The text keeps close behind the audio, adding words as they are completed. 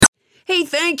Hey,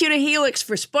 thank you to Helix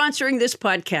for sponsoring this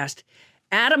podcast.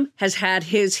 Adam has had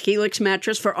his Helix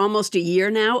mattress for almost a year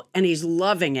now, and he's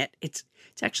loving it. It's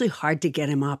actually hard to get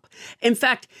him up. In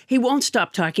fact, he won't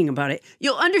stop talking about it.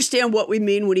 You'll understand what we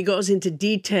mean when he goes into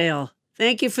detail.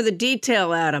 Thank you for the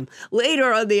detail, Adam,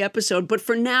 later on the episode. But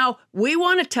for now, we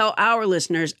want to tell our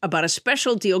listeners about a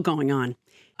special deal going on.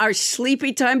 Our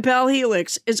Sleepy Time pal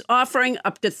Helix is offering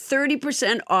up to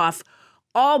 30% off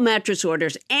all mattress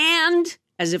orders, and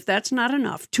as if that's not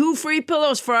enough, 2 free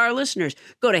pillows for our listeners.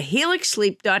 Go to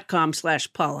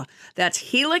helixsleep.com/Paula.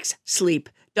 That's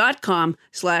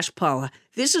helixsleep.com/Paula.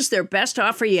 This is their best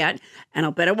offer yet, and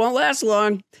I'll bet it won't last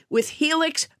long. With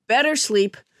Helix, better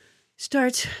sleep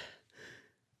starts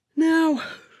now.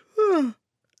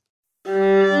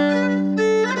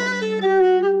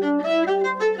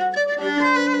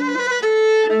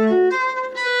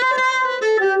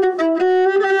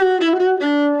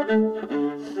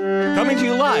 Coming to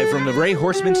you live from the Ray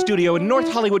Horseman Studio in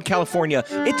North Hollywood, California,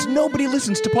 it's Nobody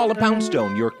Listens to Paula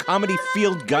Poundstone, your comedy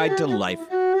field guide to life.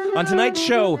 On tonight's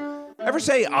show, ever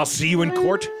say, I'll see you in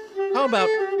court? How about,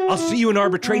 I'll see you in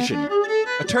arbitration?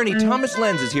 Attorney Thomas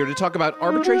Lenz is here to talk about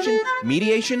arbitration,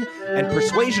 mediation, and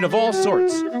persuasion of all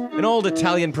sorts. An old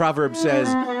Italian proverb says,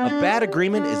 a bad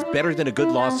agreement is better than a good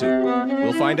lawsuit.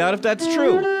 We'll find out if that's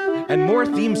true. And more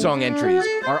theme song entries.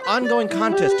 Our ongoing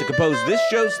contest to compose this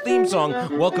show's theme song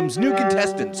welcomes new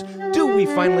contestants. Do we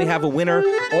finally have a winner,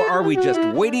 or are we just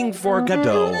waiting for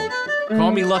Godot?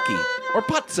 Call me Lucky, or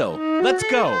Pazzo. Let's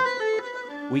go.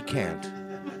 We can't.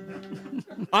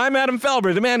 I'm Adam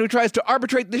Felber, the man who tries to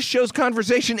arbitrate this show's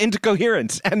conversation into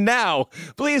coherence. And now,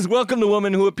 please welcome the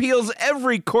woman who appeals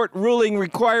every court ruling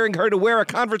requiring her to wear a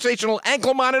conversational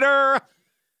ankle monitor,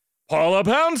 Paula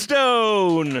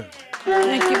Poundstone.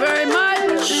 Thank you very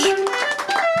much.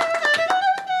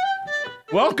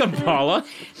 Welcome, Paula.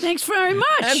 Thanks very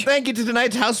much. And thank you to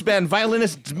tonight's house band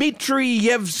violinist Dmitry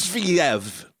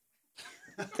Yevsefiev.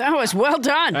 That was well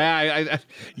done.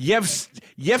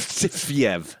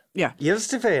 Yevsefiev. Yeah.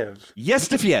 Yevsefiev.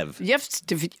 Yevsefiev.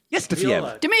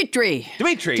 Yevsefiev. Dimitri.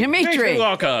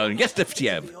 Welcome.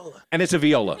 Yevsefiev. And it's a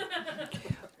viola.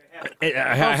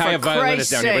 I have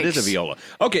violinist down here, but it is a viola.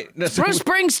 Okay. Bruce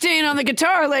Springsteen on the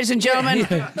guitar, ladies and gentlemen.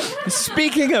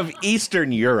 Speaking of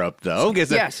Eastern Europe, though,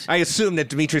 yes. I assume that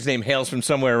Dimitri's name hails from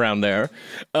somewhere around there.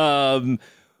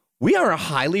 We are a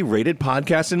highly rated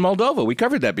podcast in Moldova. We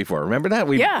covered that before. Remember that?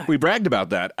 We bragged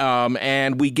about that.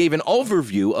 And we gave an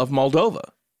overview of Moldova,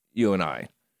 you and I.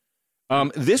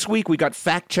 This week, we got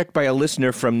fact-checked by a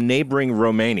listener from neighboring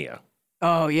Romania.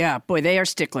 Oh, yeah. Boy, they are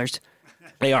sticklers.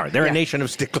 They are. They're a nation of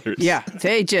sticklers. Yeah.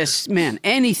 They just,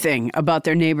 anything about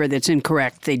their neighbor that's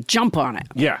incorrect, they jump on it.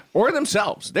 Yeah. Or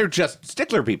themselves. They're just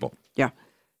stickler people. Yeah.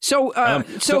 So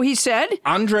he said?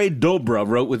 Andrei Dobra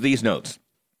wrote with these notes.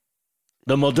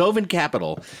 The Moldovan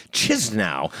capital,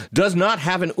 Chisinau, does not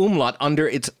have an umlaut under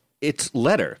its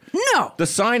letter. No. The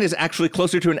sign is actually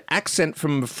closer to an accent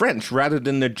from French rather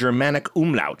than the Germanic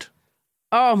umlaut.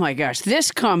 Oh, my gosh.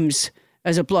 This comes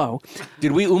as a blow.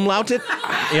 Did we umlaut it?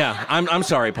 Yeah, I'm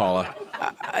sorry, Paula.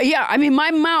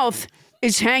 My mouth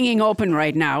is hanging open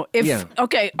right now.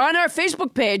 Okay, on our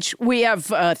Facebook page, we have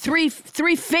three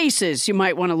faces you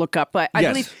might want to look up. I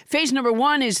believe face number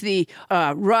 1 is the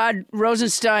Rod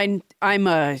Rosenstein, I'm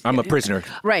a prisoner.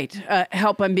 Right.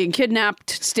 Help, I'm being kidnapped,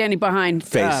 standing behind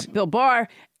Bill Barr.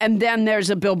 And then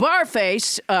there's a Bill Barr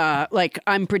face, like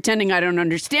I'm pretending I don't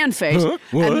understand face.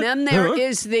 And then there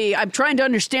is the, I'm trying to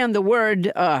understand the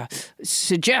word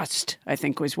suggest, I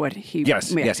think was what he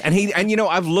Yes. And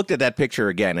I've looked at that picture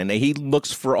again, and he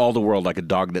looks for all the world like a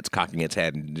dog that's cocking its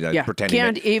head and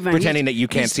pretending that you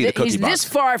can't see the cookie box. He's this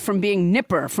far from being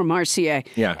Nipper from RCA.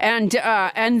 Yeah.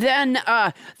 And then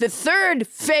the third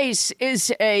face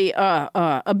is a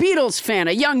Beatles fan,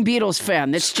 a young Beatles fan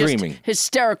that's screaming, just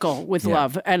hysterical with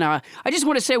love. And I just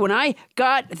want to say, when I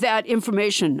got that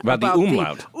information about the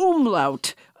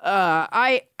umlaut,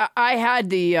 I had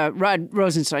the Rod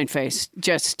Rosenstein face.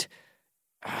 Just,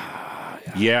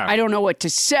 I don't know what to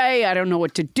say. I don't know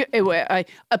what to do. A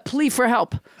plea for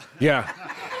help. Yeah.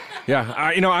 Yeah.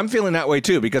 I'm feeling that way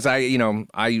too, because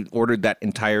I ordered that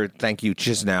entire Thank You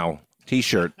Chisinau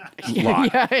T-shirt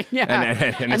lot.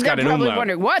 Yeah. And it's got an umlaut. Probably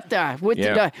wondering what the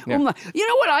umlaut. You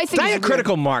know what I think?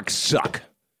 Diacritical marks suck.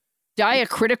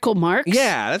 Diacritical marks?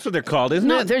 Yeah, that's what they're called,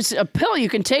 isn't it? No, there's a pill you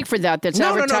can take for that that's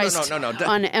advertised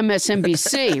on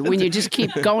MSNBC. When you just keep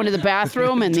going to the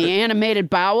bathroom and the animated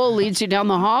bowel leads you down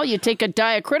the hall, you take a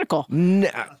diacritical.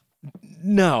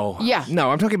 No. Yeah.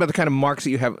 No, I'm talking about the kind of marks that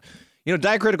you have. You know,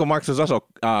 Diacritical Marx was also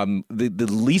the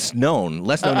less known of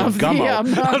Gummo of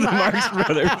the Marx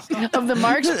Brothers. Of the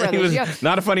Marx Brothers, He was yeah.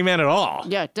 not a funny man at all.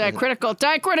 Yeah,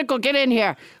 Diacritical, get in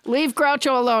here. Leave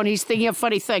Groucho alone. He's thinking of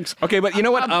funny things. Okay, but you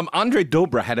know what? Andre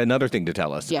Dobra had another thing to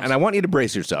tell us. Yes. And I want you to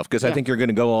brace yourself, because I think you're going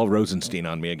to go all Rosenstein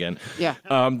on me again. Yeah.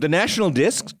 The national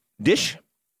dish,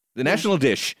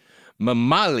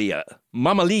 Mamaliga,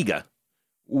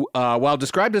 while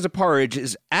described as a porridge,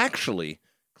 is actually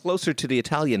closer to the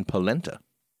Italian polenta.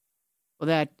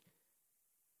 Well,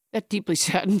 that deeply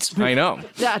saddens me. I know.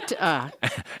 That,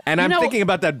 and I'm thinking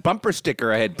about that bumper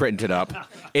sticker I had printed up.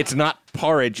 It's not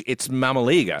porridge, it's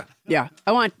Mamaliga. yeah,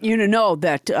 I want you to know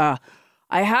that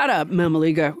I had a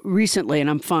Mamaliga recently, and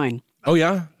I'm fine. Oh,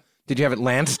 yeah? Did you have it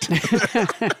lanced?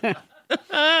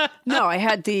 No, I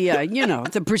had the,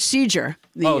 the procedure.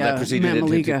 That procedure to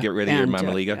Mamaliga get rid of your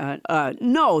Mamaliga?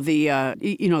 No,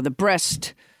 the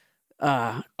breast.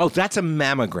 Oh, that's a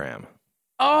mammogram.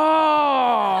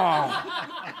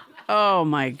 Oh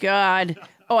my God.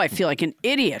 Oh, I feel like an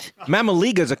idiot.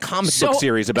 Mamaliga is a comic book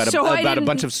series about a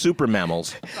bunch of super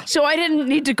mammals. So I didn't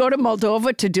need to go to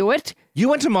Moldova to do it? You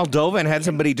went to Moldova and had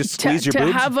somebody just squeeze your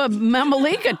boobs? To have a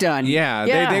Mamaliga done.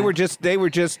 Yeah. They were just They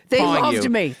pawing loved you.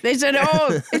 me. They said,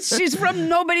 she's from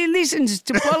Nobody Listens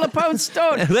to Paula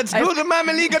Poundstone. Let's do the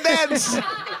Mamaliga dance.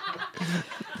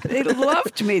 They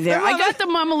loved me there. I got the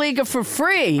Mamaliga for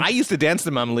free. I used to dance the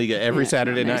Mamaliga every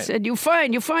Saturday night. I said, you're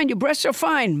fine, your breasts are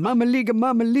fine.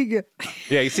 Mamaliga.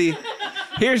 Yeah, you see,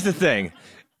 here's the thing.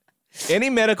 Any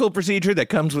medical procedure that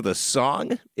comes with a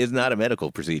song is not a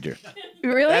medical procedure.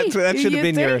 Really? That should have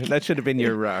been think?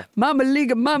 your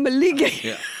Mamaliga.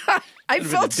 Yeah. I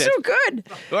felt so good.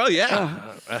 Well,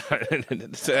 yeah.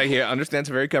 So I understand. It's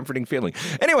a very comforting feeling.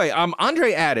 Anyway,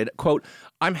 Andre added, quote,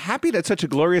 "I'm happy that such a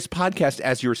glorious podcast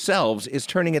as yourselves is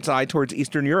turning its eye towards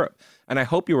Eastern Europe. And I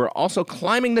hope you are also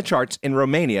climbing the charts in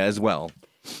Romania as well."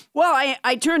 Well,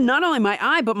 I turned not only my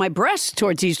eye, but my breast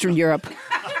towards Eastern Europe.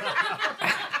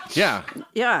 Yeah.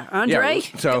 Yeah, Andre,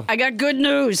 Yeah, so- I got good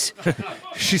news.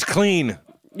 She's clean.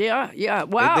 Yeah.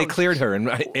 Wow. They cleared her in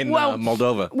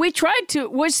Moldova. We tried to.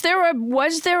 Was there a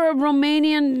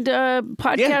Romanian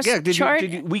podcast chart?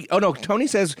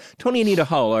 Tony Anita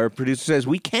Hull, our producer, says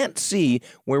we can't see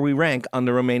where we rank on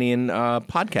the Romanian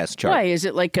podcast chart. Why? Is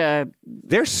it like a...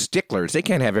 They're sticklers. They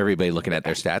can't have everybody looking at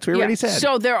their stats. We already said.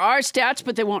 So there are stats,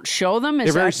 but they won't show them?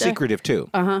 They're very secretive, too.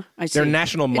 I see. Their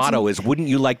national motto is, "Wouldn't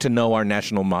you like to know our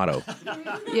national motto?"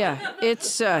 Yeah,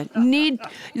 it's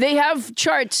They have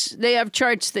charts. They have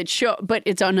charts that show, but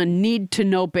it's on a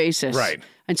need-to-know basis. Right.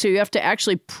 And so you have to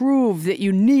actually prove that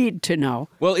you need to know.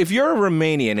 Well, if you're a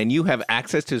Romanian and you have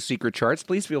access to secret charts,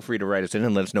 please feel free to write us in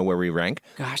and let us know where we rank.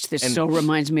 Gosh, this so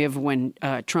reminds me of when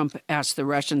Trump asked the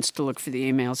Russians to look for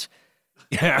the emails.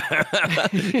 Yeah,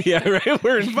 right.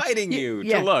 We're inviting you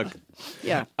to look.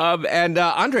 Yeah. And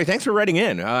Andre, thanks for writing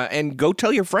in. And go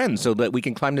tell your friends so that we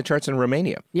can climb the charts in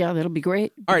Romania. Yeah, that'll be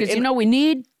great. All right,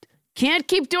 Because, can't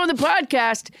keep doing the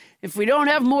podcast if we don't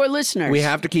have more listeners. We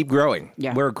have to keep growing.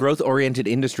 Yeah. We're a growth-oriented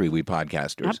industry, we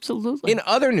podcasters. Absolutely. In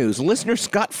other news, listener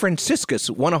Scott Franciscus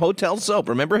won a hotel soap.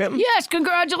 Remember him? Yes,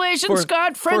 congratulations,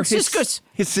 Scott Franciscus. For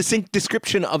his succinct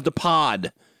description of the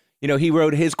pod. You know, he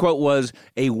wrote, his quote was,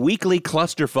 "A weekly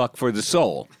clusterfuck for the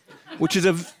soul," which is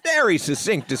a very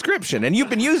succinct description. And you've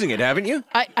been using it, haven't you?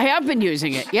 I have been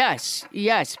using it, yes,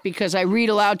 because I read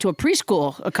aloud to a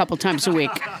preschool a couple times a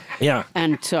week. Yeah.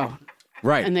 And so...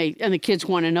 Right. And the kids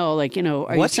want to know, like, are What's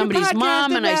you your somebody's podcast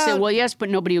mom? And I said, about? well, yes, but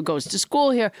nobody who goes to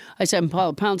school here. I said, I'm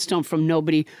Paula Poundstone from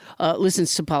Nobody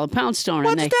Listens to Paula Poundstone.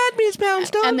 What's that, Miss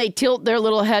Poundstone? And they tilt their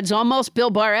little heads almost Bill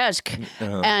Barr-esque.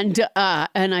 And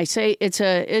I say, it's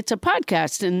a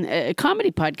podcast, and a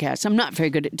comedy podcast. I'm not very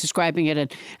good at describing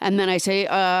it. And then I say,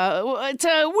 it's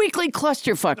a weekly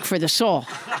clusterfuck for the soul.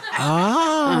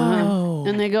 Oh.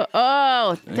 And they go,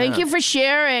 thank you for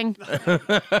sharing.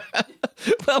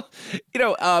 Well,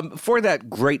 for that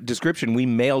great description, we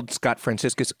mailed Scott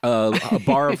Franciscus a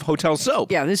bar of hotel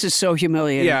soap. Yeah, this is so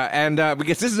humiliating. Yeah, and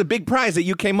because this is a big prize that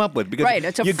you came up with. Because right,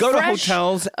 it's a you go to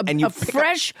hotels and you a pick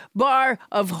fresh bar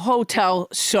of hotel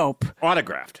soap. up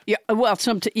autographed. Yeah, well,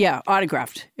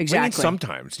 autographed. Exactly.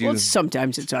 Sometimes. Well,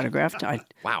 sometimes it's autographed. I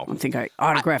Wow. don't think I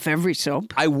autograph every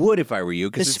soap. I would if I were you,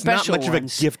 because The it's not special much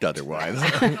ones. of a gift otherwise.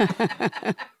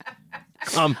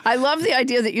 I love the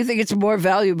idea that you think it's more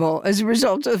valuable as a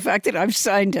result of the fact that I've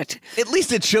signed it. At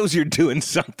least it shows you're doing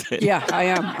something. Yeah, I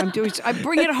am. I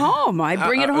bring it home.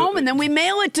 And then we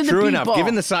mail it to the True people. enough.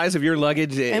 Given the size of your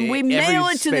luggage, And we every mail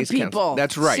it to the space counts. people.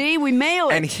 That's right. See, we mail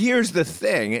it. And here's the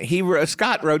thing: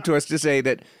 Scott wrote to us to say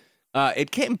that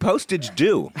it came postage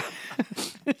due,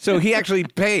 so he actually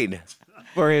paid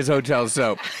for his hotel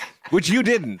soap. which you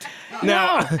didn't.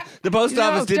 Now, the post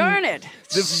office didn't. Darn it.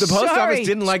 The post office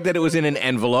didn't like that it was in an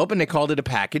envelope, and they called it a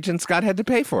package, and Scott had to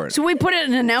pay for it. So we put it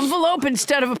in an envelope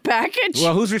instead of a package?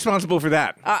 Well, who's responsible for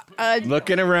that?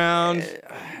 Looking around.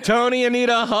 Tony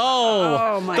Anita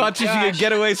Hull. Oh, my Thought you could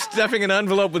get away stuffing an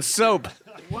envelope with soap.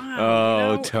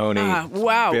 Wow. Oh, Tony.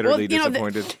 Wow. Bitterly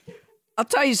disappointed. I'll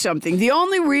tell you something. The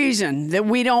only reason that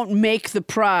we don't make the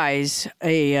prize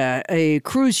a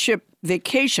cruise ship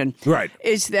vacation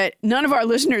is that none of our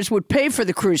listeners would pay for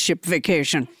the cruise ship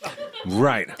vacation.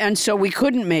 Right. And so we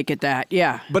couldn't make it that,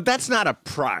 yeah. But that's not a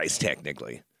prize,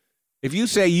 technically. If you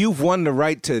say you've won the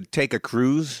right to take a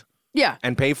cruise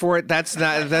and pay for it, that's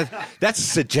a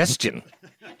suggestion.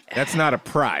 That's not a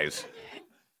prize.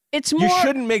 It's more, you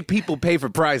shouldn't make people pay for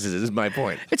prizes, is my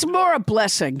point. It's more a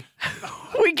blessing.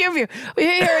 We give you,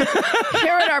 here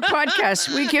at our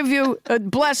podcast, we give you a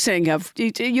blessing of,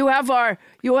 you have our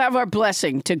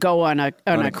blessing to go on a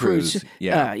cruise.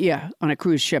 On a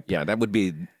cruise ship. Yeah, that would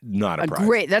be not a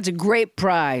prize. That's a great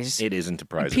prize. It isn't a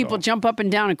prize at all. People jump up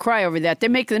and down and cry over that. They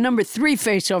make the number 3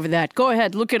 face over that. Go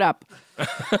ahead, look it up.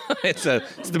 It's the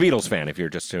Beatles fan if you're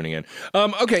just tuning in.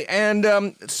 Okay,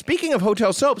 and speaking of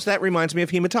hotel soaps, that reminds me of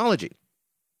hematology.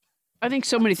 I think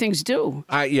so many things do.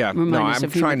 I'm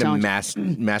trying to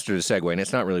master the segue, and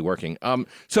it's not really working.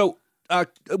 So a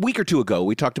week or two ago,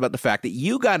 we talked about the fact that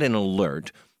you got an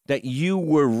alert that you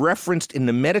were referenced in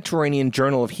the Mediterranean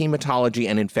Journal of Hematology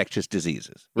and Infectious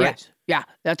Diseases, right? Yes. Yeah,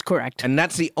 that's correct. And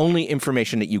that's the only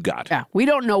information that you got. Yeah, we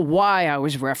don't know why I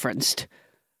was referenced.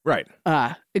 Right.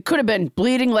 It could have been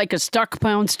bleeding like a stuck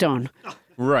poundstone.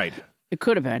 Right. It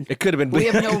could have been. It could have been. We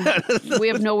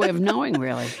have no way of knowing,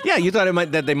 really. Yeah, you thought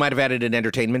that they might have added an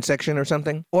entertainment section or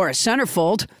something, or a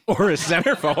centerfold,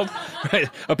 right?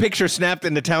 A picture snapped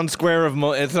in the town square of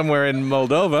somewhere in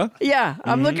Moldova. Yeah,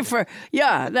 I'm looking for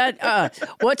that.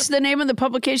 What's the name of the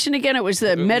publication again? It was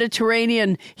the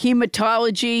Mediterranean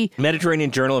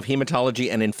Journal of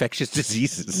Hematology and Infectious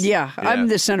Diseases. Yeah, I'm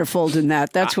the centerfold in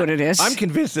that. That's what it is. I'm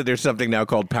convinced that there's something now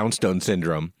called Poundstone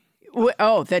syndrome.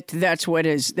 Oh, that's what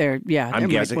is there. Yeah, I'm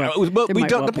guessing. But we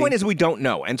don't. The point is, we don't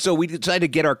know, and so we decided to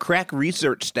get our crack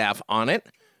research staff on it,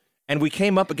 and we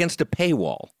came up against a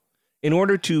paywall in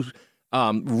order to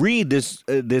read this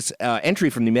entry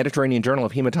from the Mediterranean Journal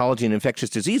of Hematology and Infectious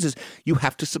Diseases. You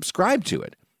have to subscribe to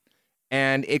it,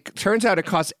 and it turns out it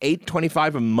costs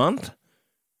 $8.25 a month,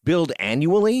 billed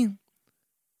annually.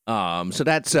 So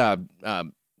that's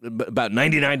about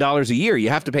 $99 a year. You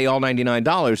have to pay all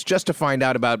 $99 just to find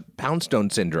out about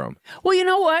Poundstone syndrome. Well, you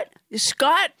know what?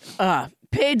 Scott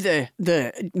paid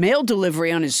the mail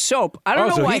delivery on his soap. I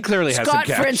don't know why. He clearly has Scott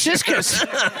some cash. Franciscus.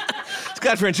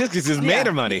 Scott Franciscus is made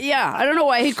of money. Yeah, I don't know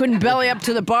why he couldn't belly up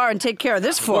to the bar and take care of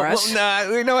this for us.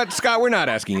 Well, you know what, Scott? We're not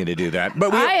asking you to do that.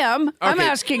 But I am. Okay. I'm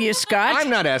asking you, Scott.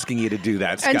 I'm not asking you to do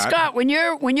that, Scott. And Scott, when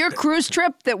your cruise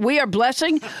trip that we are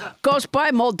blessing goes by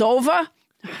Moldova,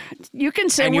 you can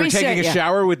say and you're taking a you.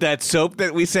 shower with that soap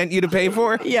that we sent you to pay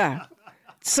for? Yeah.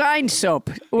 Signed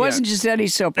soap. It wasn't just any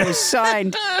soap. It was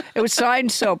signed. It was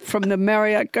signed soap from the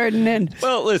Marriott Garden Inn.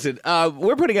 Well, listen,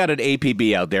 we're putting out an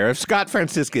APB out there. If Scott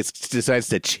Franciscus decides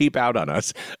to cheap out on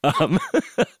us,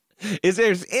 is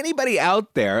there anybody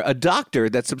out there, a doctor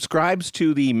that subscribes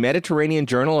to the Mediterranean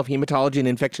Journal of Hematology and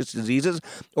Infectious Diseases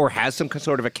or has some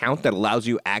sort of account that allows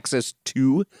you access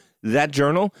to that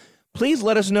journal? Please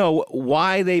let us know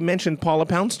why they mentioned Paula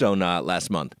Poundstone last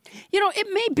month. You know, it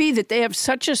may be that they have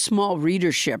such a small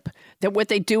readership that what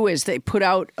they do is they put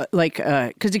out,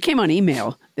 because it came on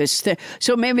email,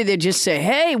 so maybe they just say,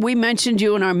 hey, we mentioned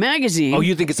you in our magazine. Oh,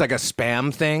 you think it's like a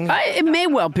spam thing? It may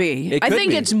well be. I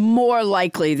think it's more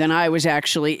likely than I was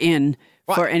actually in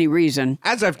for any reason.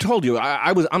 As I've told you,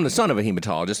 I'm the son of a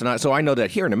hematologist, and so I know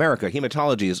that here in America,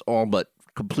 hematology is all but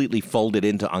completely folded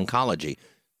into oncology.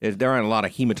 There aren't a lot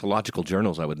of hematological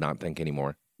journals, I would not think,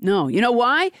 anymore. No. You know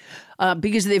why?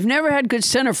 Because they've never had good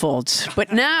centerfolds.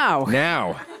 But now.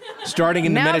 Starting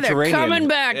in the Mediterranean. Now they're coming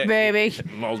back, baby.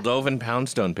 Moldovan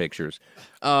Poundstone pictures.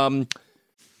 Adam,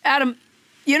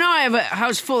 you know I have a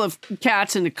house full of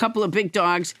cats and a couple of big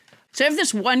dogs. So I have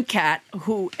this one cat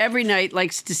who every night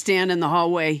likes to stand in the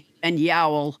hallway and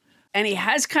yowl. And he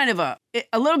has kind of a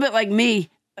little bit like me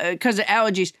because of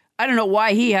allergies. I don't know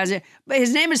why he has it, but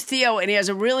his name is Theo, and he has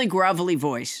a really grovelly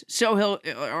voice. So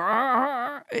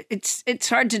it's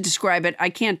hard to describe it.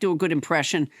 I can't do a good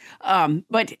impression,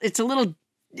 but it's a little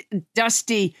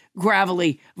dusty,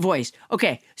 gravelly voice.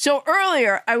 Okay, so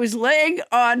earlier I was laying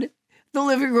on the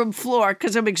living room floor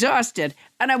because I'm exhausted,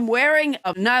 and I'm wearing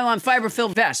a nylon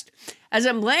fiber-filled vest. As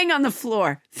I'm laying on the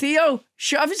floor, Theo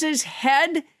shoves his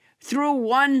head through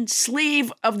one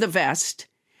sleeve of the vest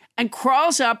and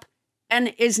crawls up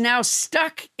and is now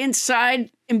stuck inside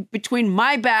in between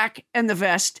my back and the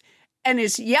vest and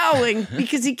is yowling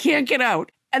because he can't get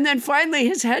out. And then finally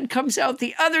his head comes out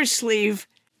the other sleeve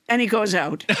and he goes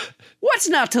out. What's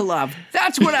not to love?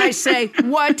 That's what I say.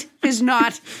 What is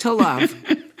not to love?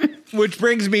 Which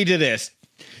brings me to this.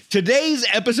 Today's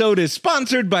episode is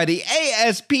sponsored by the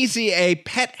ASPCA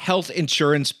Pet Health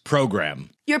Insurance Program.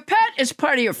 Your pet is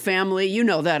part of your family, you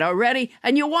know that already,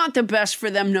 and you want the best for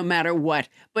them no matter what.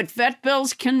 But vet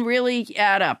bills can really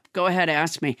add up. Go ahead,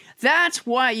 ask me. That's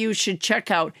why you should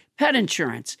check out pet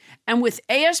insurance. And with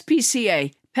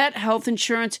ASPCA Pet Health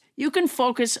Insurance, you can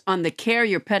focus on the care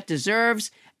your pet deserves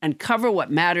and cover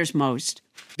what matters most.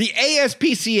 The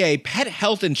ASPCA Pet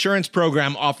Health Insurance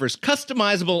Program offers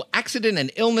customizable accident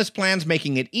and illness plans,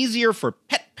 making it easier for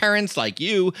pet parents like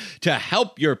you to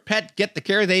help your pet get the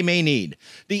care they may need.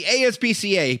 The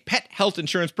ASPCA Pet Health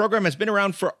Insurance Program has been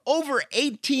around for over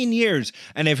 18 years,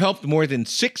 and they've helped more than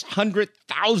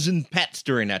 600,000 pets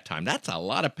during that time. That's a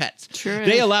lot of pets. Sure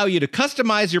They is. allow you to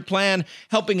customize your plan,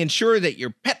 helping ensure that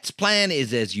your pet's plan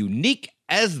is as unique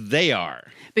as they are.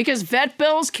 Because vet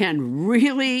bills can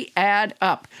really add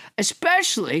up,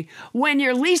 especially when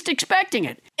you're least expecting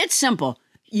it. It's simple.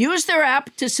 Use their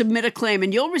app to submit a claim,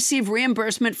 and you'll receive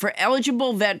reimbursement for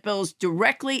eligible vet bills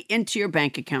directly into your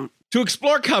bank account. To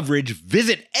explore coverage,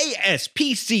 visit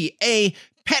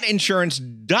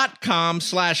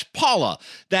aspcapetinsurance.com/Paula.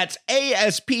 That's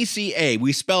ASPCA.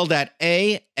 We spell that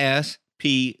ASPCA.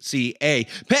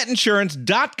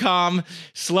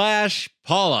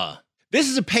 Petinsurance.com/Paula. This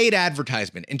is a paid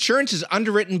advertisement. Insurance is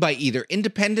underwritten by either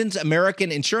Independence American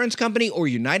Insurance Company or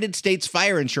United States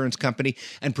Fire Insurance Company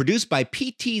and produced by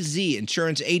PTZ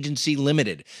Insurance Agency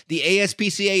Limited. The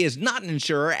ASPCA is not an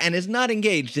insurer and is not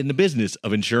engaged in the business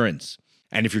of insurance.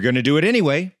 And if you're going to do it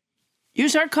anyway,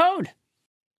 Use our code.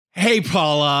 hey,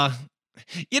 Paula,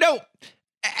 you know,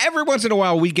 every once in a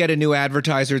while we get a new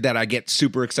advertiser that I get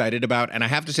super excited about. And I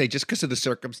have to say, just because of the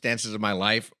circumstances of my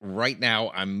life, right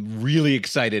now I'm really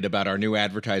excited about our new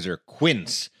advertiser,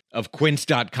 Quince, of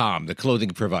Quince.com, the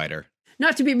clothing provider.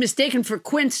 Not to be mistaken for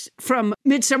Quince from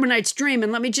Midsummer Night's Dream.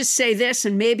 And let me just say this,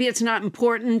 and maybe it's not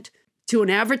important to an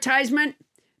advertisement,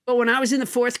 but when I was in the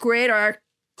 4th grade, our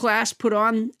class put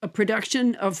on a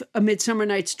production of A Midsummer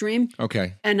Night's Dream.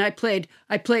 Okay. And I played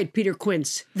Peter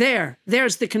Quince.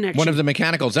 There's the connection. One of the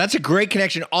mechanicals. That's a great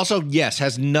connection. Also, yes,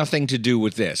 has nothing to do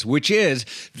with this, which is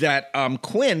that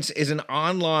Quince is an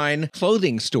online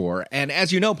clothing store. And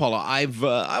as you know, Paula, I've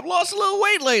lost a little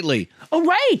weight lately. Oh,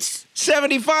 right.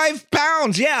 75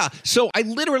 pounds, yeah. So I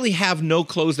literally have no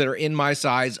clothes that are in my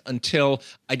size until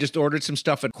I just ordered some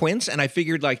stuff at Quince, and I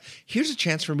figured, like, here's a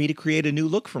chance for me to create a new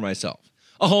look for myself.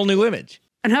 A whole new image.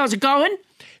 And how's it going?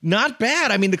 Not bad.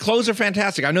 I mean, the clothes are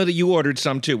fantastic. I know that you ordered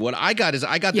some too. What I got is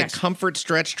Yes. the Comfort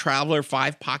Stretch Traveler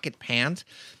 5-pocket pants.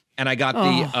 And I got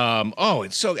the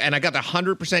and I got the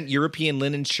 100% European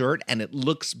linen shirt, and it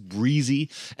looks breezy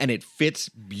and it fits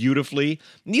beautifully.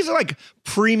 And these are like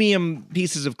premium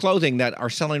pieces of clothing that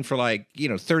are selling for like,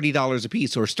 $30 a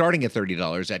piece or starting at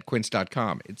 $30 at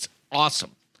quince.com. It's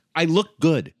awesome. I look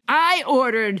good. I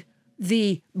ordered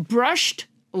the brushed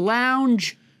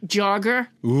lounge jogger.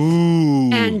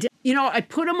 Ooh. And, I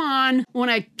put them on when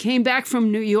I came back from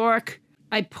New York.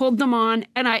 I pulled them on,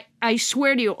 and I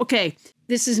swear to you, okay,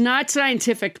 this is not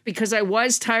scientific because I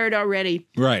was tired already,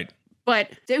 Right. but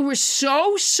they were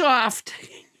so soft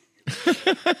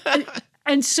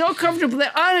and so comfortable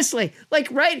that honestly, like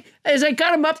right as I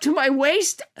got them up to my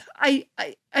waist, I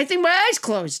think my eyes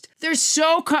closed. They're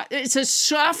so, it's a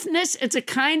softness, it's a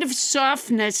kind of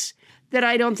softness that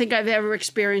I don't think I've ever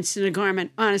experienced in a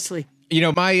garment, honestly.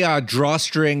 My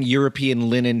drawstring European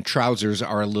linen trousers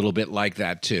are a little bit like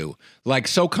that too. Like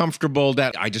so comfortable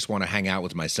that I just want to hang out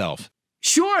with myself.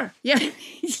 Sure. Yeah.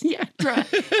 Yeah.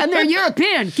 And they're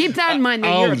European. Keep that in mind.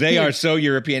 They're European. They are so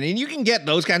European. And you can get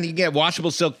those you can get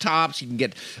washable silk tops. You can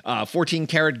get 14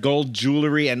 karat gold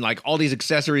jewelry and like all these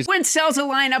accessories. Quince sells a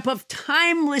lineup of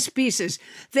timeless pieces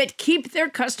that keep their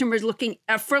customers looking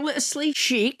effortlessly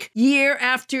chic year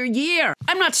after year.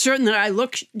 I'm not certain that I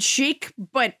look chic,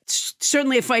 but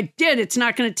certainly if I did, it's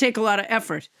not going to take a lot of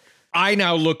effort. I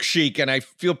now look chic and I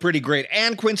feel pretty great.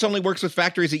 And Quince only works with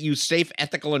factories that use safe,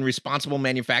 ethical, and responsible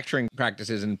manufacturing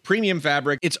practices and premium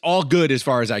fabric. It's all good as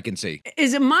far as I can see.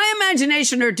 Is it my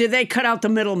imagination or do they cut out the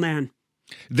middleman?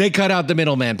 They cut out the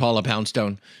middleman, Paula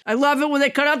Poundstone. I love it when they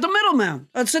cut out the middleman.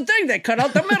 That's the thing. They cut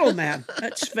out the middleman.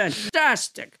 That's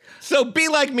fantastic. So be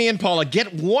like me and Paula.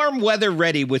 Get warm weather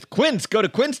ready with Quince. Go to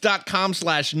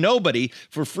quince.com/nobody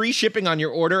for free shipping on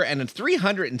your order and a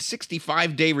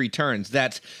 365-day returns.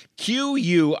 That's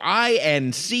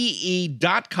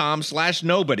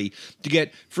QUINCE.com/nobody to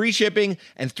get free shipping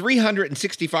and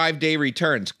 365-day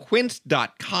returns.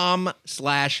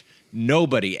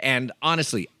 Quince.com/nobody. And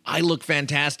honestly, I look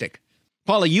fantastic.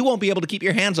 Paula, you won't be able to keep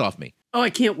your hands off me. Oh, I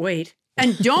can't wait.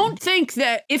 And don't think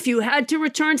that if you had to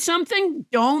return something,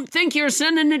 don't think you're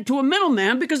sending it to a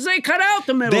middleman because they cut out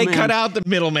the middleman. They cut out the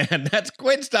middleman. That's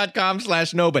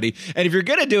quince.com/nobody. And if you're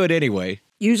going to do it anyway,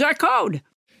 use our code.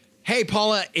 Hey,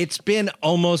 Paula, it's been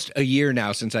almost a year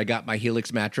now since I got my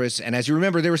Helix mattress. And as you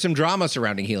remember, there was some drama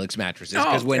surrounding Helix mattresses.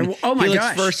 Because when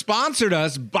Helix first sponsored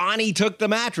us, Bonnie took the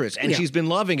mattress and she's been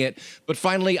loving it. But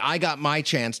finally, I got my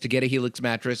chance to get a Helix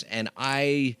mattress and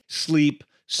I sleep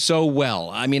so well.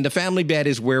 I mean, the family bed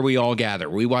is where we all gather.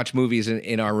 We watch movies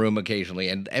in our room occasionally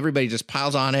and everybody just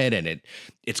piles on it and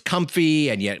it's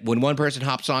comfy. And yet when one person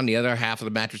hops on, the other half of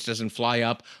the mattress doesn't fly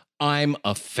up. I'm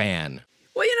a fan.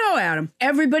 Well, you know, Adam,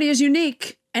 everybody is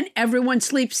unique and everyone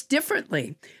sleeps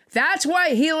differently. That's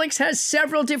why Helix has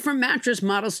several different mattress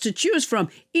models to choose from,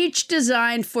 each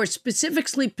designed for specific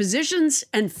sleep positions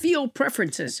and feel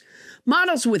preferences.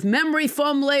 Models with memory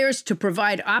foam layers to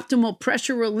provide optimal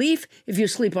pressure relief if you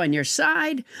sleep on your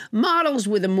side. Models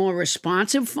with a more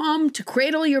responsive foam to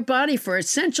cradle your body for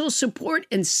essential support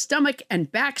in stomach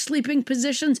and back sleeping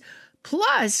positions.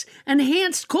 Plus,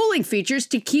 enhanced cooling features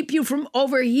to keep you from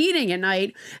overheating at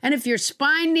night. And if your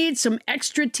spine needs some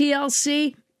extra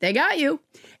TLC, they got you.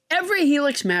 Every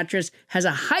Helix mattress has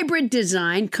a hybrid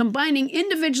design combining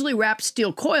individually wrapped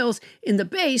steel coils in the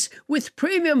base with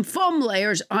premium foam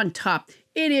layers on top.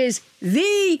 It is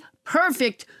the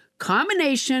perfect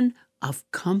combination of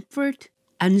comfort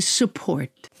and support.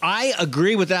 I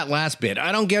agree with that last bit.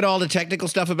 I don't get all the technical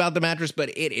stuff about the mattress, but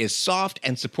it is soft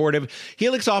and supportive.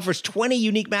 Helix offers 20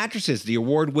 unique mattresses, the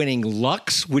award-winning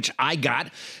Luxe, which I got,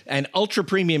 and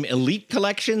ultra-premium Elite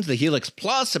collections, the Helix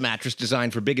Plus, a mattress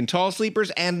designed for big and tall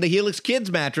sleepers, and the Helix Kids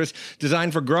mattress,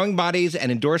 designed for growing bodies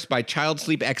and endorsed by child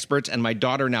sleep experts, and my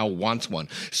daughter now wants one.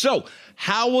 So,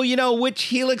 how will you know which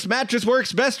Helix mattress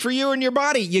works best for you and your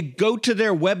body? You go to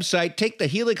their website, take the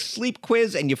Helix sleep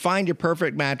quiz, and you find your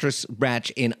perfect mattress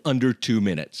match in under 2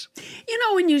 minutes. You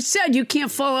know, when you said you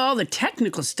can't follow all the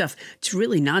technical stuff, it's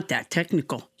really not that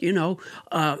technical. You know,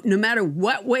 no matter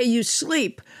what way you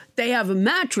sleep, they have a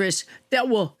mattress that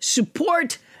will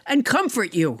support and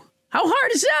comfort you. How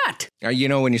hard is that? You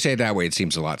know, when you say it that way, it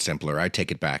seems a lot simpler. I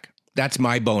take it back. That's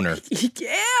my boner.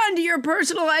 And your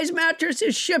personalized mattress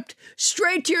is shipped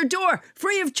straight to your door,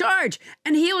 free of charge.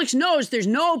 And Helix knows there's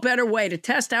no better way to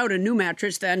test out a new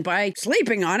mattress than by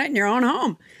sleeping on it in your own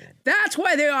home. That's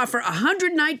why they offer a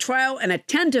 100-night trial and a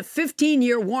 10 to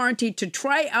 15-year warranty to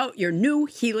try out your new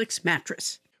Helix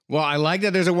mattress. Well, I like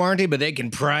that there's a warranty, but they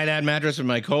can pry that mattress with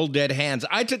my cold, dead hands.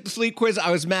 I took the sleep quiz.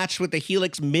 I was matched with the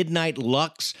Helix Midnight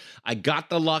Luxe. I got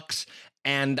the Luxe,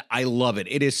 and I love it.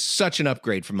 It is such an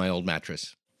upgrade from my old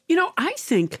mattress. You know, I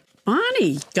think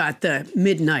Bonnie got the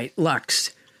Midnight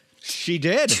Luxe. She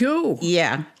did. Too.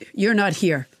 Yeah. You're not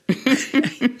here.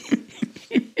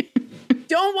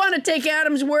 Don't want to take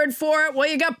Adam's word for it? Well,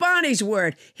 you got Bonnie's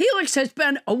word. Helix has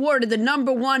been awarded the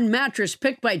 #1 mattress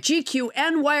picked by GQ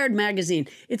and Wired magazine.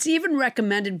 It's even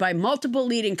recommended by multiple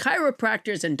leading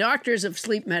chiropractors and doctors of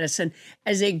sleep medicine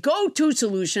as a go-to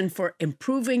solution for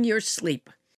improving your sleep.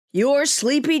 Your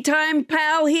sleepy time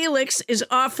pal Helix is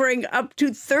offering up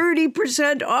to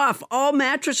 30% off all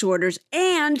mattress orders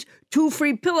and 2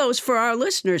 free pillows for our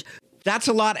listeners. That's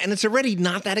a lot, and it's already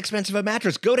not that expensive a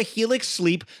mattress. Go to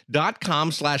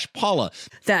helixsleep.com/Paula.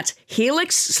 That's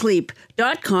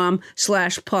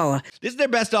helixsleep.com/Paula. This is their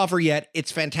best offer yet.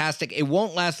 It's fantastic. It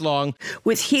won't last long.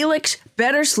 With Helix,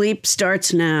 better sleep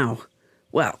starts now.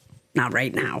 Well, not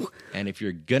right now. And if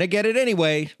you're going to get it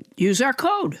anyway, use our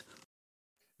code.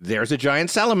 There's a giant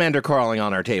salamander crawling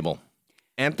on our table.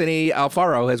 Anthony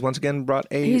Alfaro has once again brought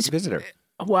a visitor.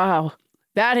 Wow.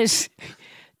 That is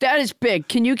big.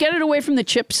 Can you get it away from the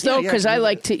chips, though? Because I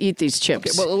like to eat these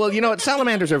chips. Okay, well, you know what?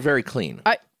 Salamanders are very clean.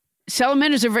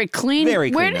 Salamanders are very clean? Very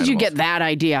clean. Where did you get that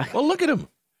idea? Well, look at them.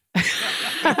 Wait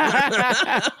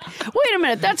a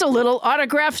minute. That's a little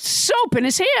autographed soap in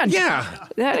his hand. Yeah.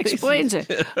 That explains it.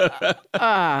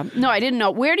 No, I didn't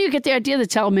know. Where do you get the idea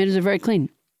that salamanders are very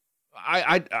clean?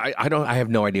 I have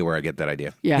no idea where I get that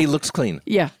idea. Yeah. He looks clean.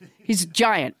 Yeah. He's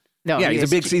giant. No, yeah, he's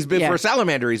big. For a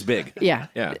salamander, he's big. Yeah.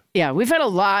 We've had a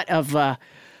lot of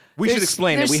We should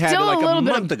explain that we had still like a little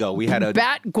bit month of ago. We had a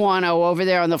bat guano over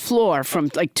there on the floor from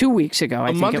like 2 weeks ago.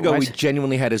 A month ago, we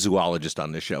genuinely had a zoologist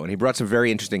on this show, and he brought some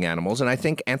very interesting animals. And I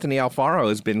think Anthony Alfaro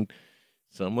has been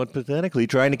somewhat pathetically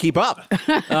trying to keep up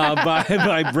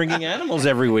by bringing animals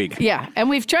every week. Yeah, and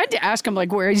we've tried to ask him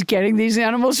like where he's getting these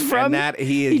animals from. And that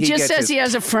he just says he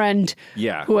has a friend.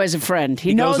 Yeah. Who has a friend.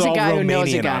 He knows a guy who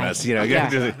knows a Romanian guy. on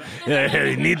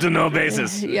us, need to know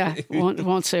basis. Yeah,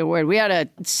 won't say a word. We had a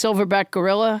silverback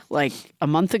gorilla like a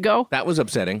month ago. That was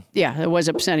upsetting. Yeah, it was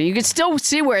upsetting. You could still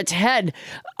see where its head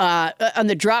on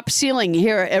the drop ceiling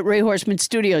here at Ray Horseman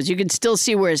Studios. You can still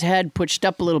see where his head pushed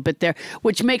up a little bit there,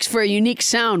 which makes for a unique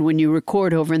sound when you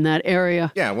record over in that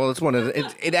area. Yeah, well, it's one of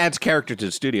it adds character to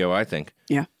the studio, I think.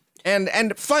 Yeah.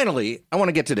 And finally, I want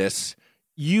to get to this.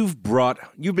 You've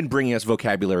been bringing us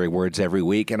vocabulary words every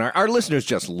week, and our listeners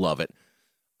just love it.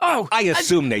 Oh, I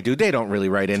assume they do. They don't really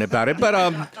write in about it, but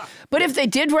if they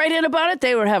did write in about it,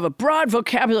 they would have a broad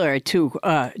vocabulary to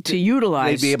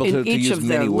utilize. They'd be able in to each use of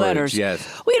many their words, letters.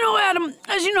 yes. Well, Adam,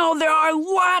 as you know, there are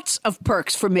lots of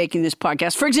perks for making this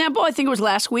podcast. For example, I think it was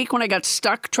last week when I got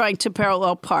stuck trying to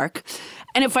parallel park.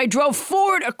 And if I drove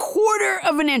forward a quarter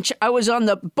of an inch, I was on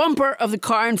the bumper of the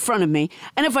car in front of me.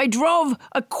 And if I drove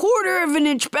a quarter of an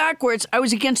inch backwards, I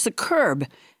was against the curb.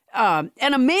 And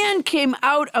a man came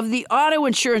out of the auto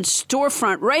insurance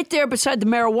storefront right there beside the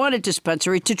marijuana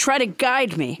dispensary to try to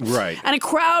guide me. Right. And a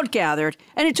crowd gathered,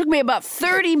 and it took me about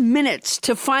 30 minutes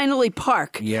to finally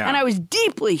park. Yeah. And I was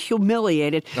deeply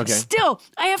humiliated. Okay. Still,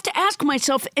 I have to ask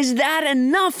myself, is that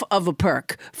enough of a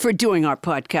perk for doing our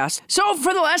podcast? So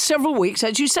for the last several weeks,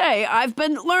 as you say, I've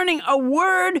been learning a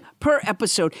word per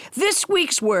episode. This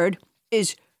week's word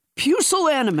is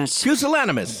pusillanimous.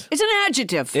 Pusillanimous. It's an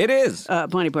adjective. It is.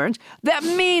 Bonnie Burns. That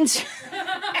means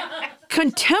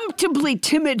contemptibly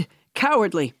timid,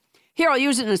 cowardly. Here, I'll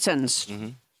use it in a sentence. Mm-hmm.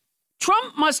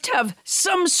 Trump must have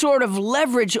some sort of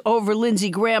leverage over Lindsey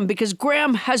Graham because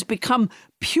Graham has become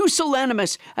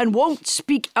pusillanimous and won't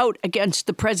speak out against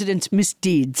the president's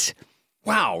misdeeds.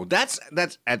 Wow, that's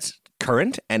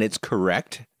current and it's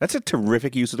correct. That's a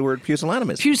terrific use of the word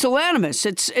pusillanimous. Pusillanimous.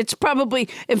 It's probably,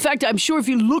 in fact, I'm sure if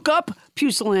you look up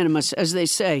pusillanimous, as they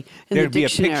say in There'd the be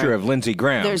dictionary, a picture of Lindsey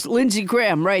Graham. There's Lindsey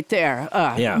Graham right there.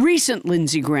 Recent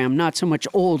Lindsey Graham, not so much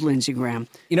old Lindsey Graham.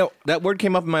 You know, that word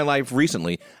came up in my life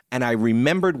recently, and I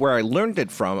remembered where I learned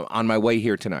it from on my way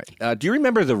here tonight. Do you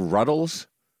remember the Ruddles?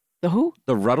 The who?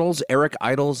 The Ruddles, Eric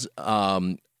Idle's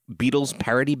Beatles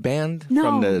parody band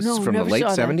from the never late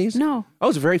saw that. 70s? No. Oh, it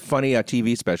was a very funny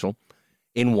TV special.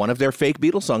 In one of their fake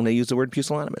Beatles songs, they used the word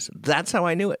pusillanimous. That's how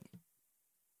I knew it.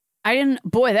 I didn't.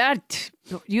 Boy,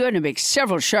 you had to make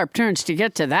several sharp turns to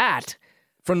get to that.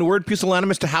 From the word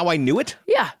pusillanimous to how I knew it?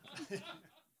 Yeah.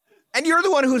 And you're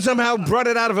the one who somehow brought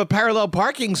it out of a parallel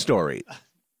parking story.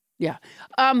 Yeah.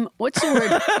 What's the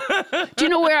word? Do you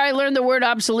know where I learned the word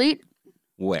obsolete?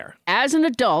 Where? As an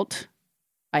adult,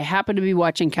 I happened to be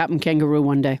watching Captain Kangaroo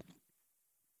one day.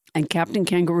 And Captain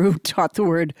Kangaroo taught the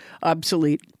word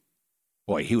obsolete.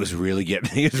 Boy, he was really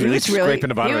scraping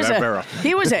the bottom of that barrel.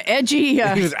 He was an edgy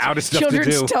he was out of stuff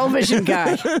children's to do. television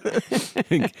guy.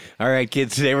 All right,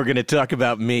 kids, today we're going to talk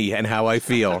about me and how I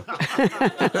feel.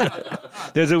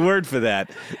 There's a word for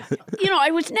that. You know, I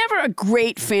was never a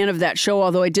great fan of that show,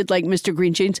 although I did like Mr.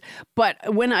 Green Jeans.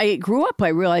 But when I grew up, I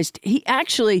realized he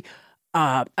actually,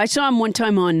 I saw him one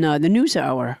time on the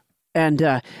NewsHour. And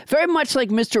very much like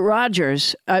Mr.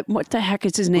 Rogers, what the heck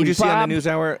is his name? Who did you see on the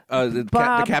NewsHour?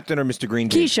 The captain or Mr. Green?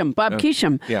 Keesham, Bob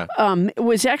Keesham. Yeah.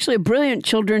 Was actually a brilliant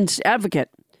children's advocate.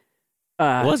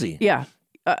 Was he? Yeah.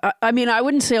 I mean, I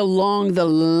wouldn't say along the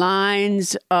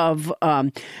lines of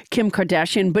Kim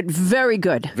Kardashian, but very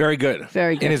good. Very good.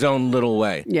 Very good. In his own little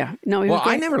way. Yeah. No, well,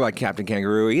 I never liked Captain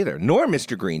Kangaroo either, nor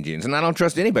Mr. Green Jeans, and I don't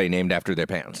trust anybody named after their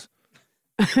pants.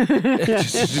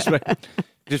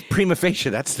 Just prima facie,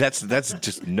 that's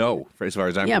just no, as far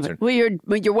as I'm concerned.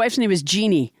 But your wife's name is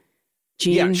Jeannie.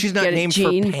 Jean, yeah, she's not named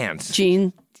for pants.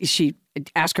 Jean, she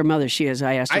asked her mother.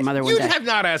 I asked her mother one day. You have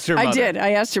not asked her mother. I did.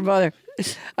 I asked her mother.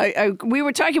 We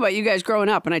were talking about you guys growing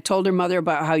up, and I told her mother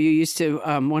about how you used to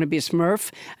want to be a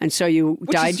Smurf, and so you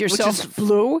dyed yourself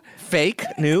blue. Fake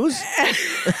news.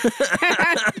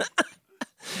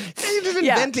 Just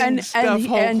inventing stuff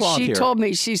and she told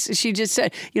me, she just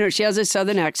said, you know, she has a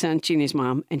Southern accent, Jeannie's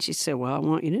mom, and she said, well, I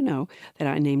want you to know that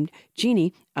I named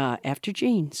Jeannie after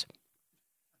jeans.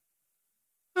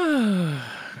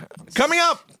 Coming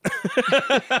up.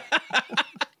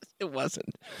 It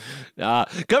wasn't.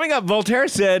 Coming up, Voltaire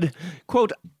said,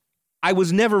 quote, I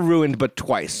was never ruined but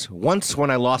twice. Once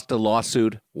when I lost a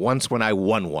lawsuit, once when I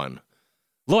won one.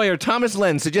 Lawyer Thomas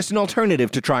Lenz suggests an alternative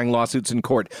to trying lawsuits in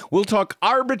court. We'll talk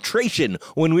arbitration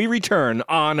when we return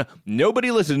on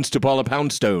Nobody Listens to Paula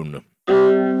Poundstone.